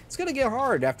there. It's gonna get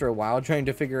hard after a while trying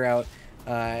to figure out,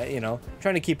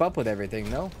 trying to keep up with everything,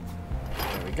 no?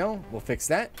 There we go. We'll fix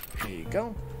that. There you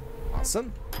go.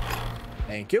 Awesome.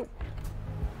 Thank you.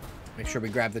 Make sure we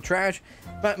grab the trash.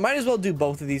 But might as well do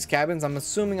both of these cabins. I'm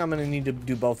assuming I'm gonna need to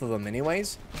do both of them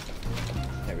anyways.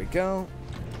 There we go.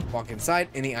 Walk inside.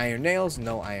 Any iron nails?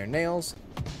 No iron nails.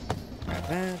 Grab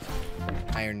that.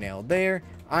 Iron nail there.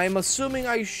 I'm assuming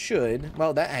I should.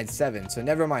 Well, that had 7, so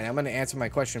never mind. I'm going to answer my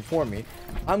question for me.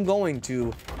 I'm going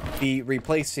to be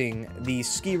replacing the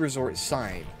ski resort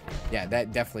sign. Yeah,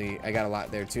 that definitely, I got a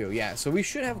lot there too. Yeah, so we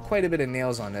should have quite a bit of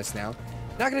nails on this now.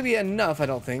 Not going to be enough, I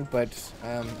don't think, but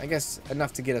I guess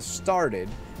enough to get us started,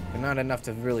 but not enough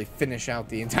to really finish out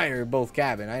the entire both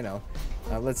cabin. I know.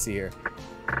 Let's see here.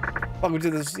 Welcome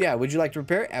to this. Yeah, would you like to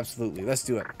repair it? Absolutely. Let's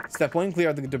do it. Step 1, clear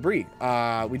out the debris.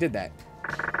 We did that.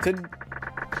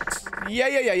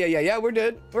 Yeah, we're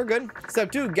good.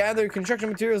 Step 2, gather construction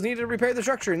materials needed to repair the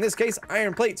structure. In this case,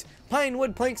 iron plates, pine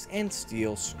wood planks, and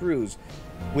steel screws.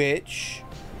 Which,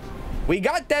 we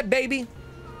got that, baby.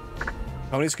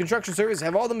 Tony's Construction Service,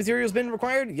 have all the materials been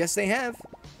required? Yes, they have.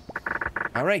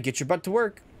 All right, get your butt to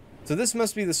work. So this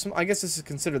must be I guess this is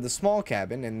considered the small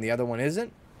cabin, and the other one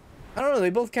isn't. I don't know, they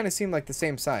both kind of seem like the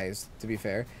same size, to be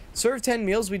fair. Serve 10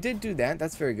 meals, we did do that.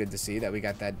 That's very good to see that we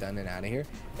got that done and out of here.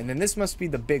 And then this must be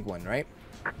the big one, right?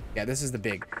 Yeah, this is the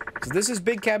big. So this is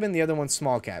big cabin, the other one's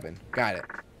small cabin. Got it.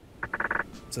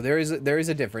 So there is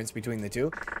a difference between the two.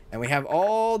 And we have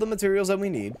all the materials that we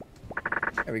need.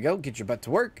 There we go, get your butt to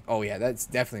work. Oh yeah, that's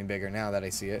definitely bigger now that I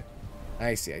see it.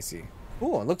 I see.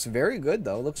 Ooh, it looks very good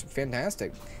though, it looks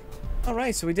fantastic.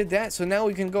 Alright, so we did that. So now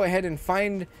we can go ahead and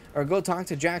find, or go talk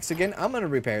to Jax again. I'm going to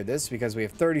repair this because we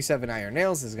have 37 iron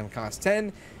nails. This is going to cost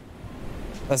 10.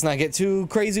 Let's not get too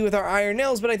crazy with our iron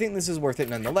nails, but I think this is worth it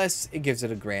nonetheless. It gives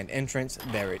it a grand entrance.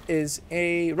 There it is.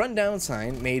 A rundown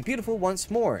sign made beautiful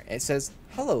once more. It says,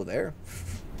 hello there.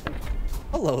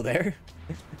 Hello there.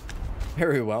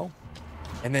 Very well.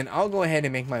 And then I'll go ahead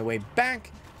and make my way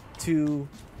back to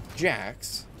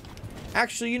Jax.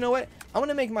 Actually, you know what? I'm going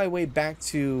to make my way back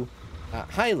to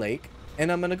High Lake,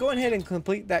 and I'm going to go ahead and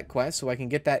complete that quest so I can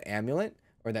get that amulet,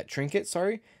 or that trinket,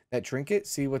 sorry. That trinket,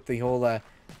 see what the whole, the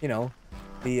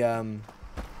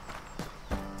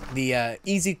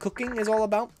easy cooking is all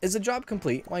about. Is the job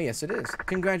complete? Why, yes, it is.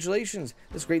 Congratulations.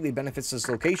 This greatly benefits this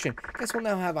location. Guess we'll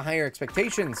now have a higher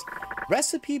expectations.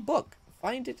 Recipe book.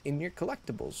 Find it in your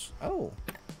collectibles. Oh.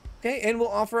 Okay, and we'll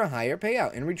offer a higher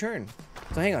payout in return.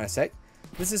 So hang on a sec.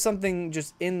 This is something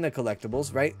just in the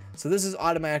collectibles, right? So this is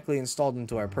automatically installed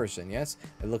into our person, yes?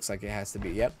 It looks like it has to be,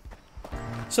 yep.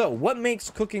 So, what makes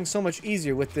cooking so much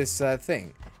easier with this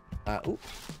thing?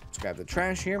 Let's grab the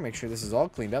trash here, make sure this is all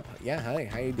cleaned up. Yeah, hi,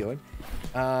 how you doing?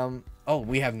 Oh,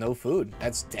 we have no food.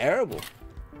 That's terrible.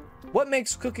 What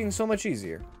makes cooking so much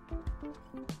easier?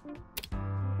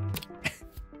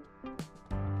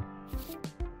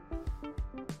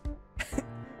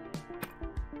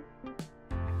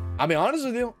 I'll be honest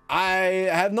with you, I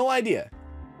have no idea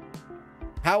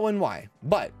how and why.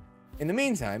 But in the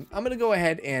meantime, I'm going to go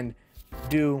ahead and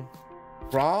do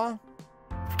raw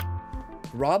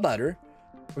butter.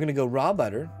 We're going to go raw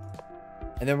butter.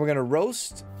 And then we're going to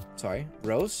roast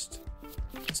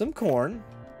some corn.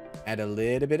 Add a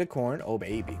little bit of corn. Oh,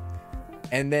 baby.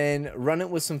 And then run it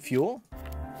with some fuel.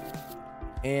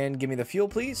 And give me the fuel,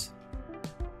 please.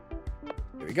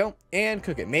 There we go. And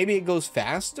cook it. Maybe it goes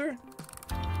faster.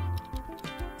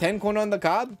 10 corn on the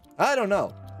cob? I don't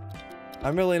know.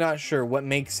 I'm really not sure what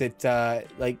makes it,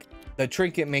 like, the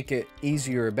trinket make it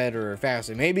easier, better, or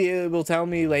faster. Maybe it will tell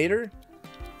me later.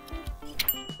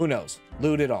 Who knows?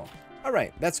 Loot it all. All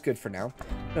right, that's good for now.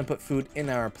 I'm gonna put food in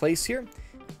our place here.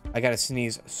 I gotta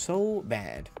sneeze so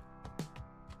bad.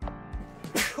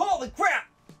 Holy crap!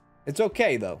 It's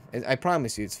okay, though. I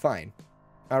promise you, it's fine.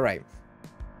 All right.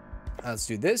 Let's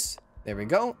do this. There we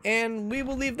go. And we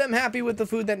will leave them happy with the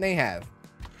food that they have.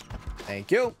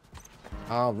 Thank you.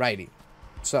 Alrighty.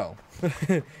 So,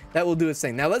 that will do its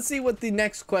thing. Now, let's see what the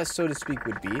next quest, so to speak,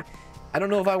 would be. I don't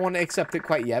know if I want to accept it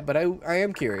quite yet, but I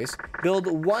am curious. Build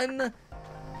 1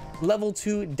 level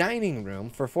 2 dining room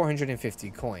for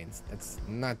 450 coins. That's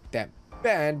not that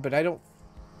bad, but I don't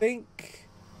think...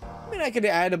 I mean, I could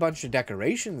add a bunch of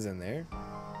decorations in there.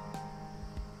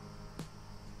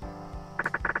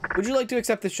 Would you like to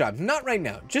accept this job? Not right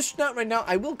now. Just not right now.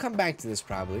 I will come back to this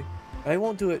probably, but I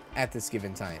won't do it at this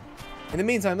given time. In the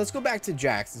meantime, let's go back to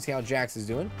Jax and see how Jax is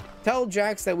doing. Tell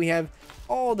Jax that we have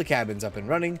all the cabins up and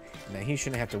running and that he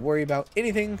shouldn't have to worry about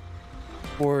anything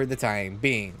for the time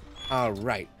being. All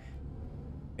right.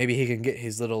 Maybe he can get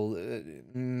his little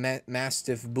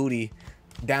mastiff booty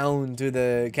down to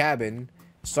the cabin,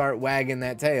 start wagging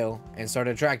that tail, and start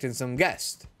attracting some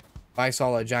guests. If I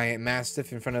saw a giant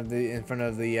mastiff in front of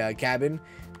the cabin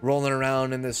rolling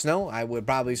around in the snow, I would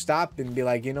probably stop and be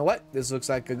like, you know what? This looks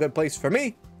like a good place for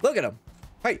me. Look at him.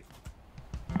 Hey.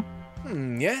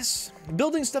 Yes.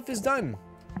 Building stuff is done.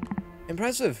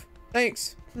 Impressive.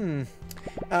 Thanks.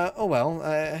 Oh well.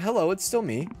 Hello, it's still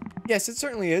me. Yes, it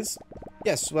certainly is.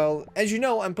 Yes, well, as you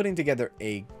know, I'm putting together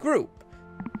a group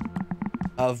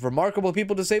of remarkable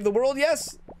people to save the world,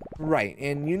 yes? Right,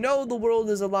 and you know the world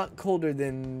is a lot colder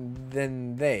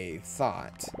than they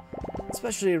thought.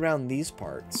 Especially around these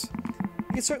parts.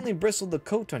 You can certainly bristle the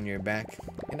coat on your back.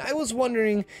 And I was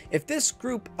wondering if this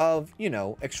group of, you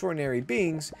know, extraordinary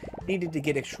beings needed to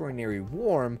get extraordinary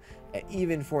warm,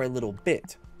 even for a little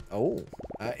bit. Oh,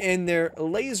 and their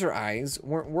laser eyes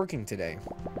weren't working today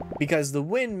because the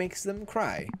wind makes them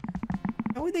cry.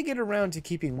 How would they get around to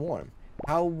keeping warm?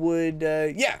 How would,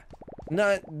 yeah,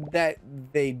 not that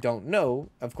they don't know,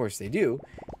 of course they do,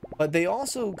 but they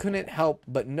also couldn't help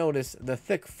but notice the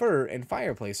thick fur and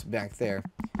fireplace back there.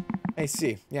 I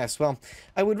see. Yes, well,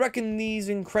 I would reckon these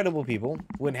incredible people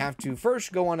would have to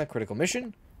first go on a critical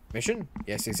mission. Mission?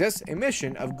 Yes, yes, yes. A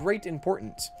mission of great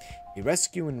importance. A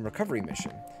rescue and recovery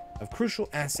mission of crucial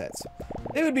assets.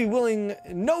 They would be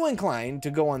inclined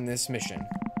to go on this mission.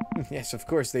 Yes, of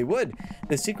course they would.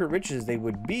 The secret riches they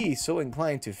would be so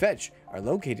inclined to fetch are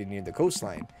located near the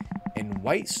coastline. In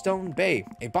Whitestone Bay,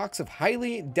 a box of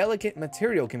highly delicate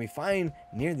material can be found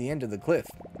near the end of the cliff.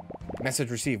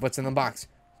 Message received. What's in the box?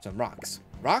 Some rocks.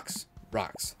 Rocks?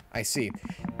 Rocks. I see.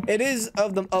 It is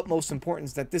of the utmost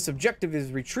importance that this objective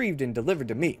is retrieved and delivered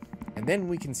to me, and then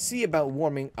we can see about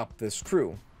warming up this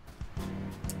crew.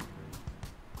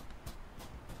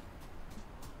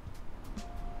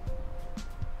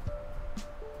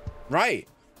 Right.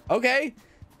 Okay.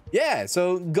 Yeah,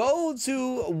 so go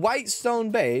to Whitestone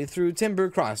Bay through Timber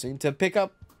Crossing to pick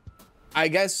up, I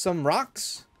guess, some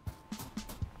rocks?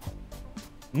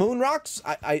 Moon rocks?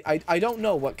 I don't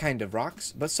know what kind of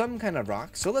rocks, but some kind of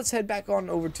rocks. So let's head back on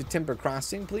over to Timber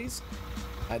Crossing, please.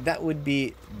 That would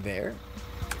be there.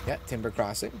 Yeah, Timber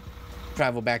Crossing.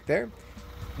 Travel back there.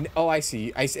 Oh, I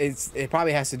see. It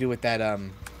probably has to do with that,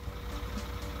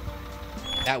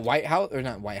 that White House, or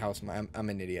not White House, I'm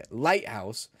an idiot.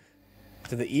 Lighthouse.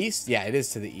 To the east? Yeah, it is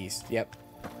to the east. Yep.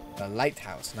 The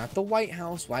lighthouse, not the White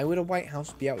House. Why would a White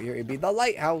House be out here? It'd be the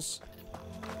lighthouse.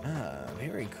 Ah,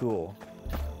 very cool.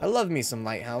 I love me some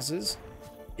lighthouses.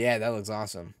 Yeah, that looks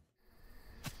awesome.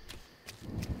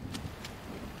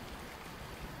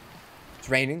 It's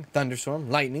raining, thunderstorm,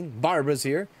 lightning. Barbara's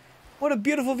here. What a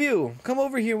beautiful view. Come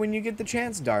over here when you get the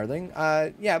chance, darling.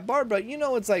 Yeah, Barbara, you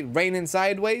know it's like raining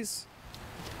sideways.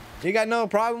 You got no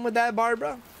problem with that,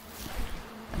 Barbara?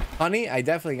 Honey, I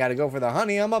definitely got to go for the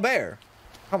honey. I'm a bear.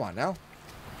 Come on now.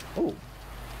 Oh,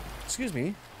 excuse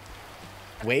me.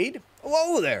 Wade?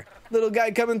 Whoa there. Little guy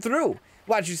coming through.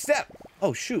 Watch your step.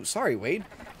 Oh, shoot. Sorry, Wade.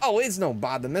 Oh, it's no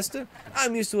bother, mister.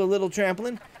 I'm used to a little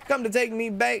trampling. Come to take me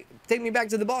back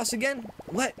to the boss again?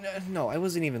 What? No, I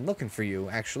wasn't even looking for you,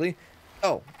 actually.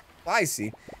 Oh, I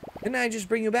see. Didn't I just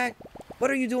bring you back?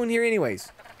 What are you doing here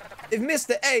anyways? If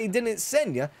Mr. A didn't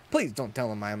send you, please don't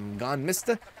tell him I'm gone,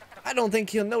 mister. I don't think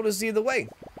he'll notice either way.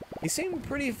 He seemed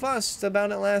pretty fussed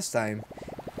about it last time.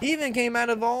 He even came out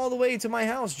of all the way to my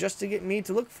house just to get me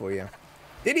to look for you.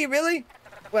 Did he really?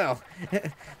 Well,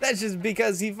 that's just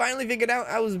because he finally figured out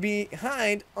I was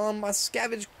behind on my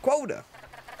scavenge quota.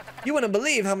 You wouldn't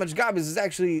believe how much garbage is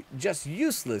actually just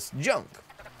useless junk.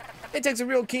 It takes a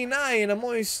real keen eye and a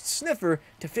moist sniffer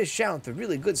to fish out the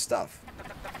really good stuff.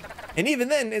 And even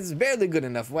then, it's barely good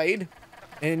enough, Wade.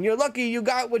 And you're lucky you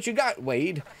got what you got,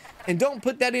 Wade. And don't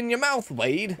put that in your mouth,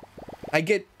 Wade. I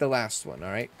get the last one,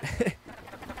 alright?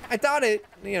 I thought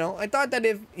that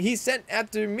if he sent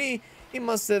after me, he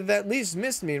must have at least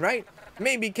missed me, right?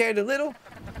 Maybe cared a little,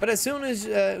 but as soon as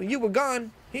you were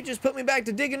gone, he just put me back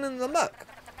to digging in the muck.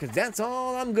 Because that's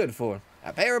all I'm good for,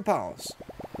 a pair of paws.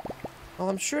 Well,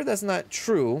 I'm sure that's not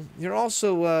true. You're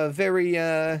also very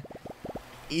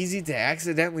easy to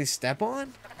accidentally step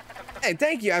on. Hey,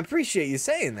 thank you, I appreciate you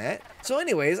saying that. So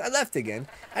anyways, I left again.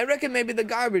 I reckon maybe the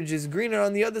garbage is greener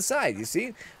on the other side, you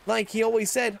see? Like he always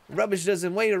said, rubbish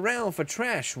doesn't wait around for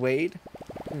trash, Wade.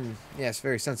 Yes,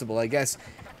 very sensible, I guess.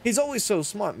 He's always so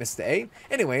smart, Mr. A.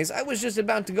 Anyways, I was just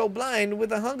about to go blind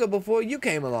with the hunger before you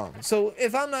came along. So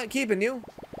if I'm not keeping you...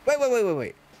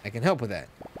 Wait. I can help with that.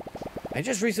 I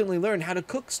just recently learned how to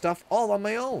cook stuff all on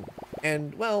my own.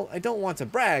 And, well, I don't want to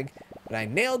brag, but I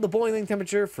nailed the boiling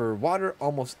temperature for water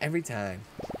almost every time.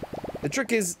 The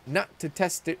trick is not to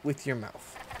test it with your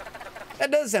mouth. That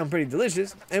does sound pretty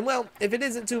delicious, and well, if it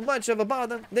isn't too much of a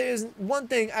bother, there is one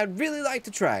thing I'd really like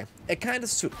to try. A kind of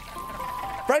soup.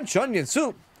 French onion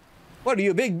soup? What are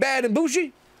you, big, bad, and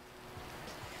bushy?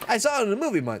 I saw it in a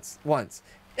movie once.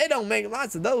 They don't make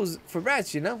lots of those for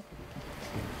rats, you know.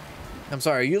 I'm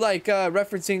sorry, you like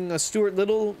referencing a Stuart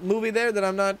Little movie there that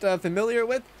I'm not familiar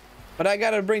with? But I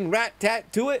gotta bring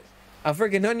rat-tat to it? A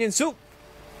freaking onion soup?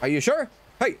 Are you sure?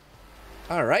 Hey!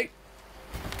 Alright.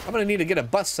 I'm gonna need to get a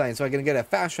bus sign so I can get a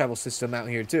fast travel system out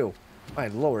here too. My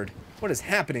lord, what is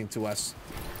happening to us?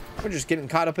 We're just getting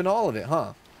caught up in all of it,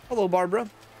 huh? Hello, Barbara.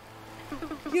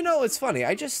 You know, it's funny,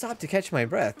 I just stopped to catch my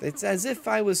breath. It's as if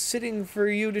I was sitting for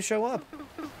you to show up.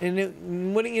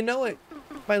 And wouldn't you know it,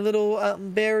 my little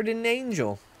Bairden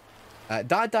angel. ...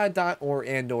 or ...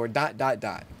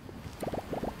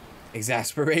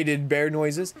 Exasperated bear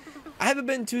noises. I haven't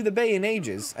been to the bay in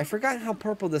ages. I forgot how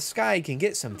purple the sky can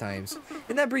get sometimes.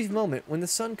 In that brief moment when the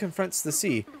sun confronts the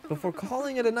sea, before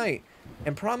calling it a night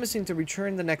and promising to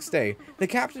return the next day, the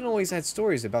captain always had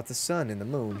stories about the sun and the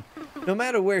moon. No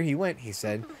matter where he went, he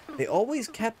said, they always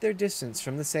kept their distance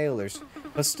from the sailors,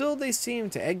 but still they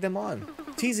seemed to egg them on,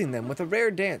 teasing them with a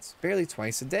rare dance barely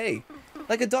twice a day,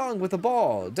 like a dog with a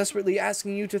ball, desperately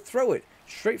asking you to throw it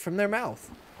straight from their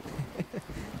mouth.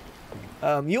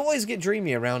 You always get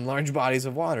dreamy around large bodies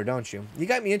of water, don't you? You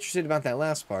got me interested about that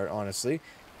last part, honestly.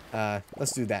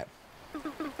 Let's do that.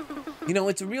 You know,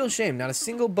 it's a real shame not a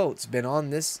single boat's been on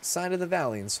this side of the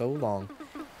valley in so long.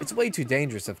 It's way too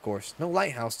dangerous, of course. No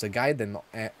lighthouse to guide them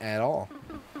at all.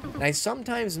 And I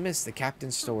sometimes miss the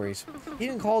captain's stories. He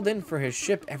even called in for his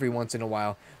ship every once in a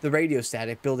while, the radio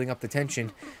static building up the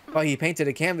tension. While he painted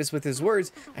a canvas with his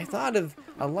words, I thought of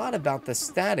a lot about the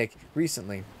static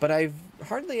recently, but I've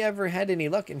hardly ever had any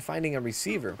luck in finding a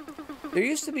receiver. There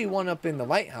used to be one up in the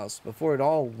lighthouse before it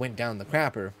all went down the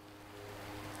crapper.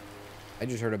 I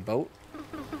just heard a boat.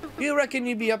 Do you reckon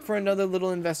you'd be up for another little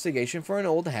investigation for an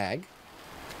old hag?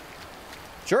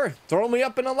 Sure, throw me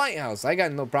up in a lighthouse. I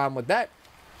got no problem with that.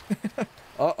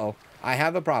 Uh-oh, I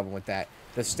have a problem with that.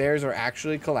 The stairs are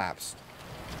actually collapsed.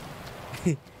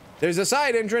 There's a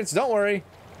side entrance, don't worry.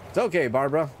 It's okay,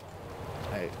 Barbara.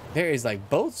 There is like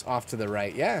boats off to the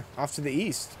right. Yeah, off to the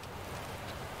east.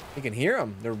 You can hear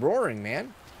them. They're roaring,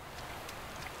 man.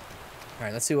 All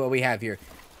right, let's see what we have here.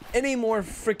 Any more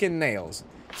freaking nails?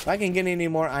 If I can get any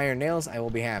more iron nails, I will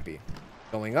be happy.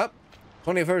 Going up.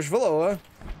 21st floor.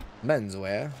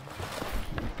 Menswear.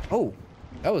 Oh,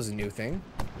 that was a new thing.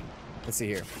 Let's see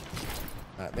here.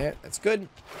 There, that's good.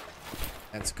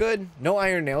 That's good. No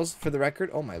iron nails for the record.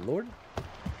 Oh my lord.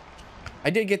 I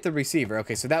did get the receiver.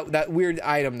 Okay, so that weird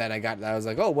item that I got, that I was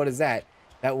like, oh, what is that?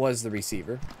 That was the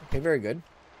receiver. Okay, very good.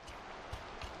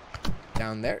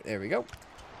 Down there. There we go.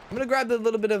 I'm gonna grab a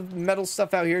little bit of metal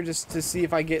stuff out here just to see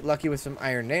if I get lucky with some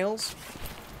iron nails.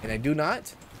 And I do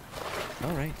not.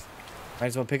 All right. Might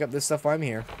as well pick up this stuff while I'm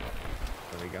here.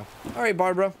 There we go. All right,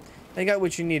 Barbara. I got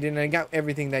what you needed, and I got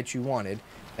everything that you wanted.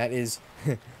 That is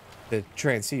the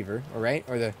transceiver, all right?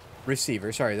 Or the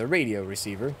receiver. Sorry, the radio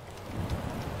receiver.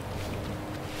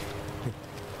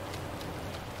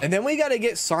 And then we got to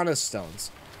get sauna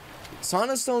stones.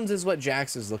 Sauna stones is what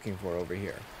Jax is looking for over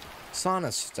here.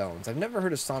 Sauna stones. I've never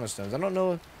heard of sauna stones. I don't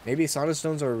know. Maybe sauna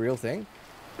stones are a real thing.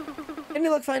 Any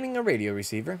luck finding a radio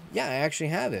receiver? Yeah, I actually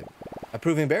have it.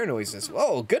 Approving bear noises.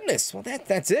 Oh, goodness. Well,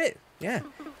 that's it. Yeah.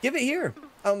 Give it here.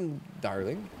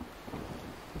 Darling.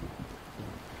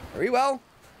 Very well.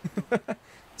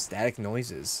 Static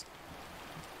noises.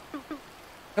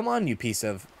 Come on, you piece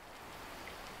of...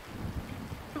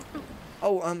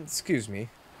 Oh, excuse me.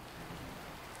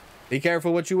 Be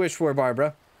careful what you wish for,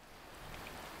 Barbara.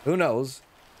 Who knows?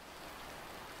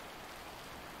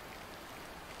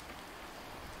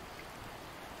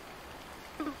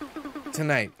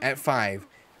 Tonight at 5,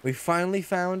 we finally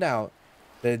found out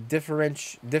the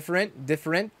differentiates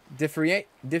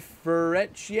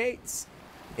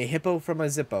a hippo from a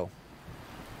zippo.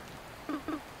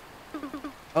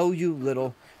 Oh, you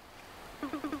little.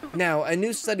 Now, a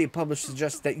new study published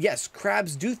suggests that yes,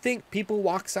 crabs do think people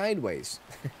walk sideways.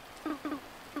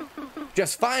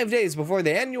 Just 5 days before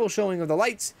the annual showing of the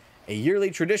lights, a yearly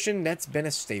tradition that's been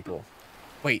a staple.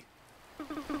 Wait.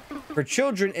 For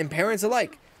children and parents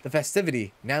alike, the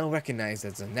festivity, now recognized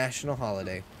as a national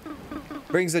holiday,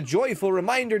 brings a joyful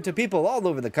reminder to people all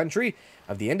over the country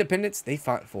of the independence they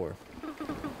fought for.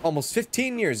 Almost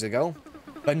 15 years ago,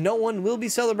 but no one will be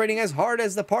celebrating as hard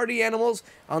as the party animals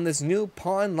on this new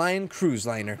Pawn Line cruise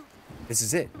liner. This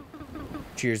is it.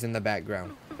 Cheers in the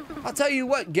background. I'll tell you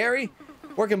what, Gary,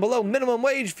 working below minimum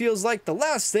wage feels like the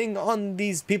last thing on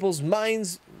these people's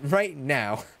minds right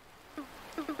now.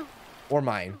 Or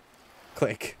mine.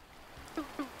 Click.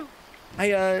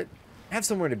 I have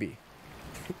somewhere to be.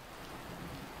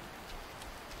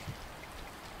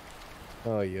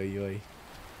 Oy, oy, oy.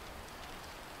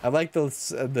 I like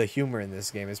the humor in this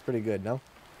game. It's pretty good, no?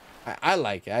 I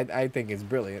like it. I think it's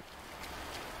brilliant.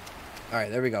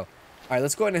 Alright, there we go. Alright,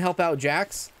 let's go ahead and help out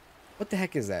Jax. What the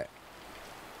heck is that?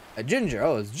 A ginger.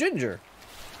 Oh, it's Ginger.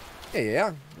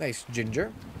 Yeah. Nice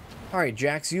Ginger. Alright,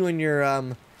 Jax, you and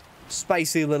your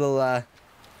spicy little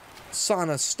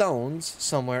sauna stones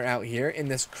somewhere out here in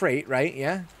this crate, right?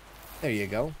 Yeah? There you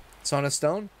go. Sauna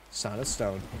stone? Sauna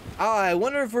stone. Oh, I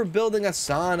wonder if we're building a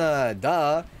sauna.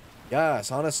 Duh. Yeah,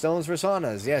 sauna stones for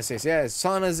saunas. Yes.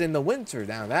 Saunas in the winter.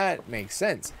 Now that makes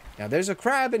sense. Now there's a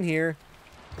crab in here.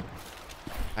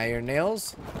 Iron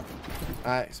nails.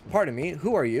 Pardon me.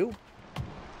 Who are you?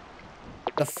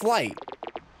 The flight.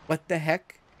 What the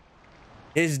heck?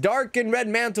 His dark and red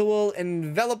mantle will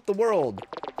envelop the world.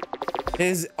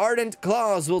 His ardent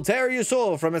claws will tear your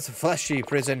soul from its fleshy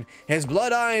prison. His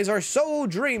blood eyes are so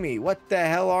dreamy. What the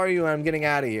hell are you? I'm getting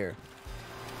out of here.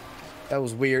 That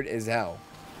was weird as hell.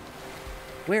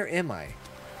 Where am I?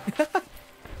 Is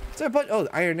there a bunch? Oh,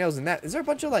 iron nails in that. Is there a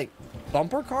bunch of like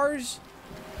bumper cars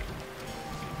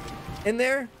in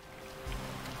there?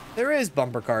 There is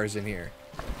bumper cars in here.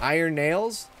 Iron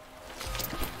nails.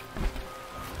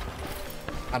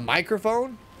 A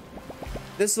microphone.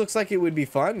 This looks like it would be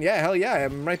fun. Yeah, hell yeah.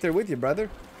 I'm right there with you, brother.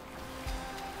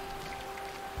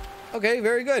 Okay,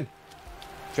 very good.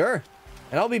 Sure.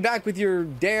 And I'll be back with your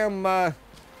damn,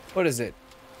 what is it?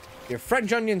 Your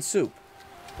French onion soup.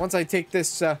 Once I take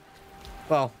this,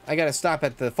 well, I gotta stop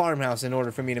at the farmhouse in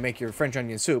order for me to make your French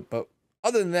onion soup. But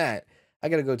other than that, I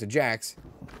gotta go to Jax.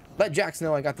 Let Jax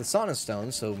know I got the sauna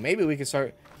stones, so maybe we can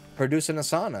start producing a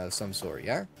sauna of some sort,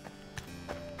 yeah?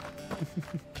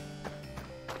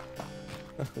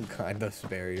 Oh god, this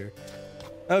barrier.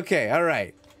 Okay,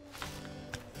 alright.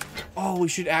 Oh, we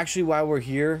should actually, while we're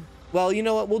here... Well, you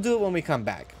know what? We'll do it when we come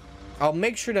back. I'll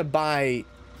make sure to buy...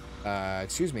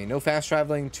 excuse me, no fast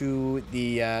traveling to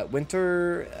the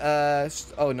winter...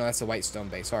 oh, no, that's the white stone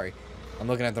base. Sorry. I'm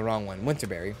looking at the wrong one.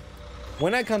 Winterberry.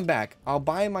 When I come back, I'll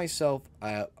buy myself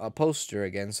a poster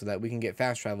again so that we can get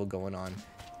fast travel going on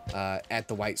at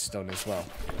the white stone as well.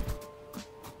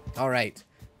 Alright.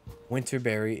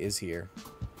 Winterberry is here.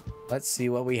 Let's see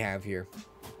what we have here.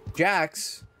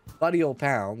 Jax, buddy old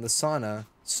pal, the sauna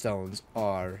stones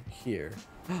are here.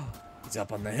 He's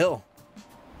up on the hill.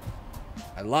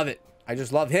 I love it. I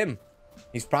just love him.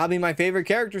 He's probably my favorite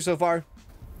character so far.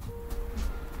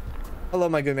 Hello,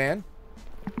 my good man.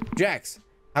 Jax,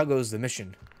 how goes the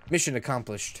mission? Mission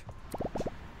accomplished.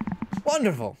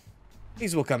 Wonderful.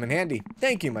 These will come in handy.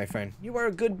 Thank you, my friend. You are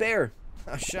a good bear.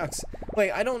 Oh, shucks.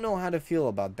 Wait, I don't know how to feel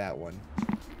about that one.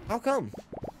 How come?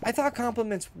 I thought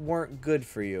compliments weren't good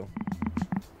for you.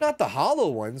 Not the hollow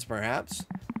ones, perhaps.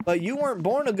 But you weren't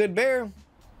born a good bear.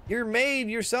 You're made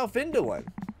yourself into one.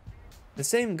 The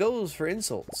same goes for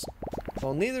insults.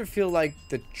 Well, neither feel like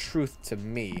the truth to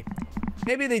me.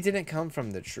 Maybe they didn't come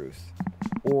from the truth.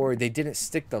 Or they didn't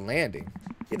stick the landing.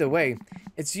 Either way,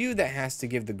 it's you that has to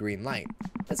give the green light.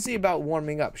 Let's see about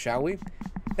warming up, shall we?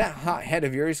 That hot head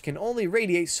of yours can only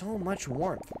radiate so much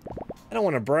warmth. I don't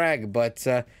want to brag, but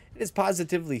it is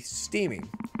positively steaming.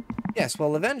 Yes,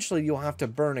 well, eventually you'll have to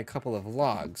burn a couple of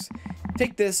logs.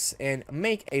 Take this and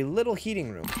make a little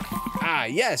heating room. Ah,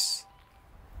 yes!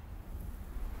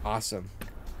 Awesome.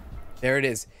 There it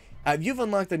is. You've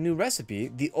unlocked a new recipe,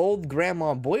 the old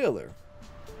grandma boiler.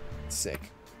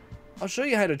 Sick. I'll show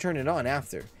you how to turn it on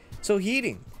after. So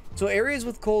heating. So areas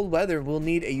with cold weather will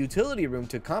need a utility room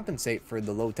to compensate for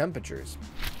the low temperatures.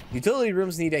 Utility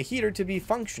rooms need a heater to be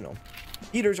functional.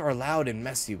 Heaters are loud and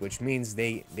messy, which means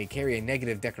they carry a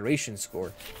negative decoration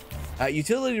score.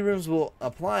 Utility rooms will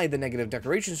apply the negative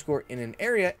decoration score in an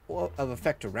area of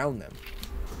effect around them.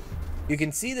 You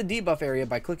can see the debuff area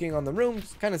by clicking on the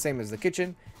rooms, kind of same as the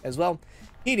kitchen as well.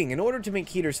 Heating. In order to make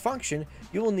heaters function,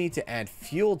 you will need to add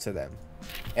fuel to them.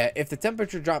 If the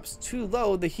temperature drops too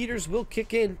low, the heaters will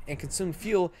kick in and consume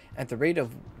fuel at the rate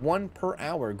of 1 per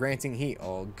hour, granting heat.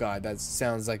 Oh god, that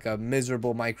sounds like a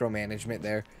miserable micromanagement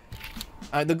there.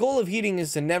 The goal of heating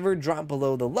is to never drop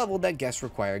below the level that guests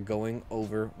require. Going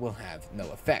over will have no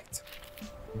effect.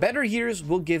 Better heaters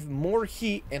will give more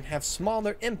heat and have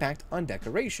smaller impact on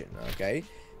decoration, okay?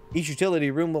 Each utility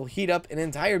room will heat up an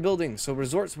entire building, so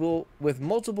resorts with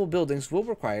multiple buildings will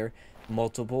require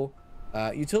multiple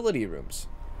utility rooms.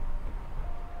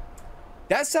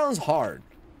 That sounds hard.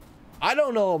 I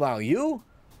don't know about you,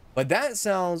 but that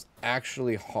sounds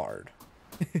actually hard.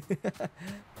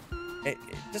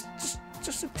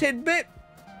 Just a tidbit.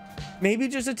 Maybe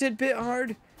just a tidbit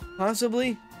hard,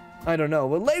 possibly. I don't know.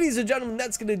 Well, ladies and gentlemen,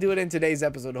 that's going to do it in today's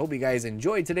episode. Hope you guys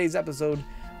enjoyed today's episode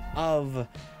of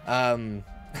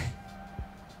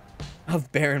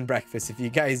Bear and Breakfast. If you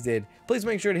guys did, please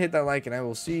make sure to hit that like, and I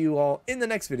will see you all in the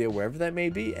next video, wherever that may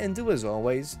be. And do as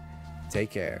always,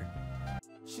 take care.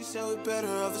 She said we better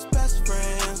off as best friends.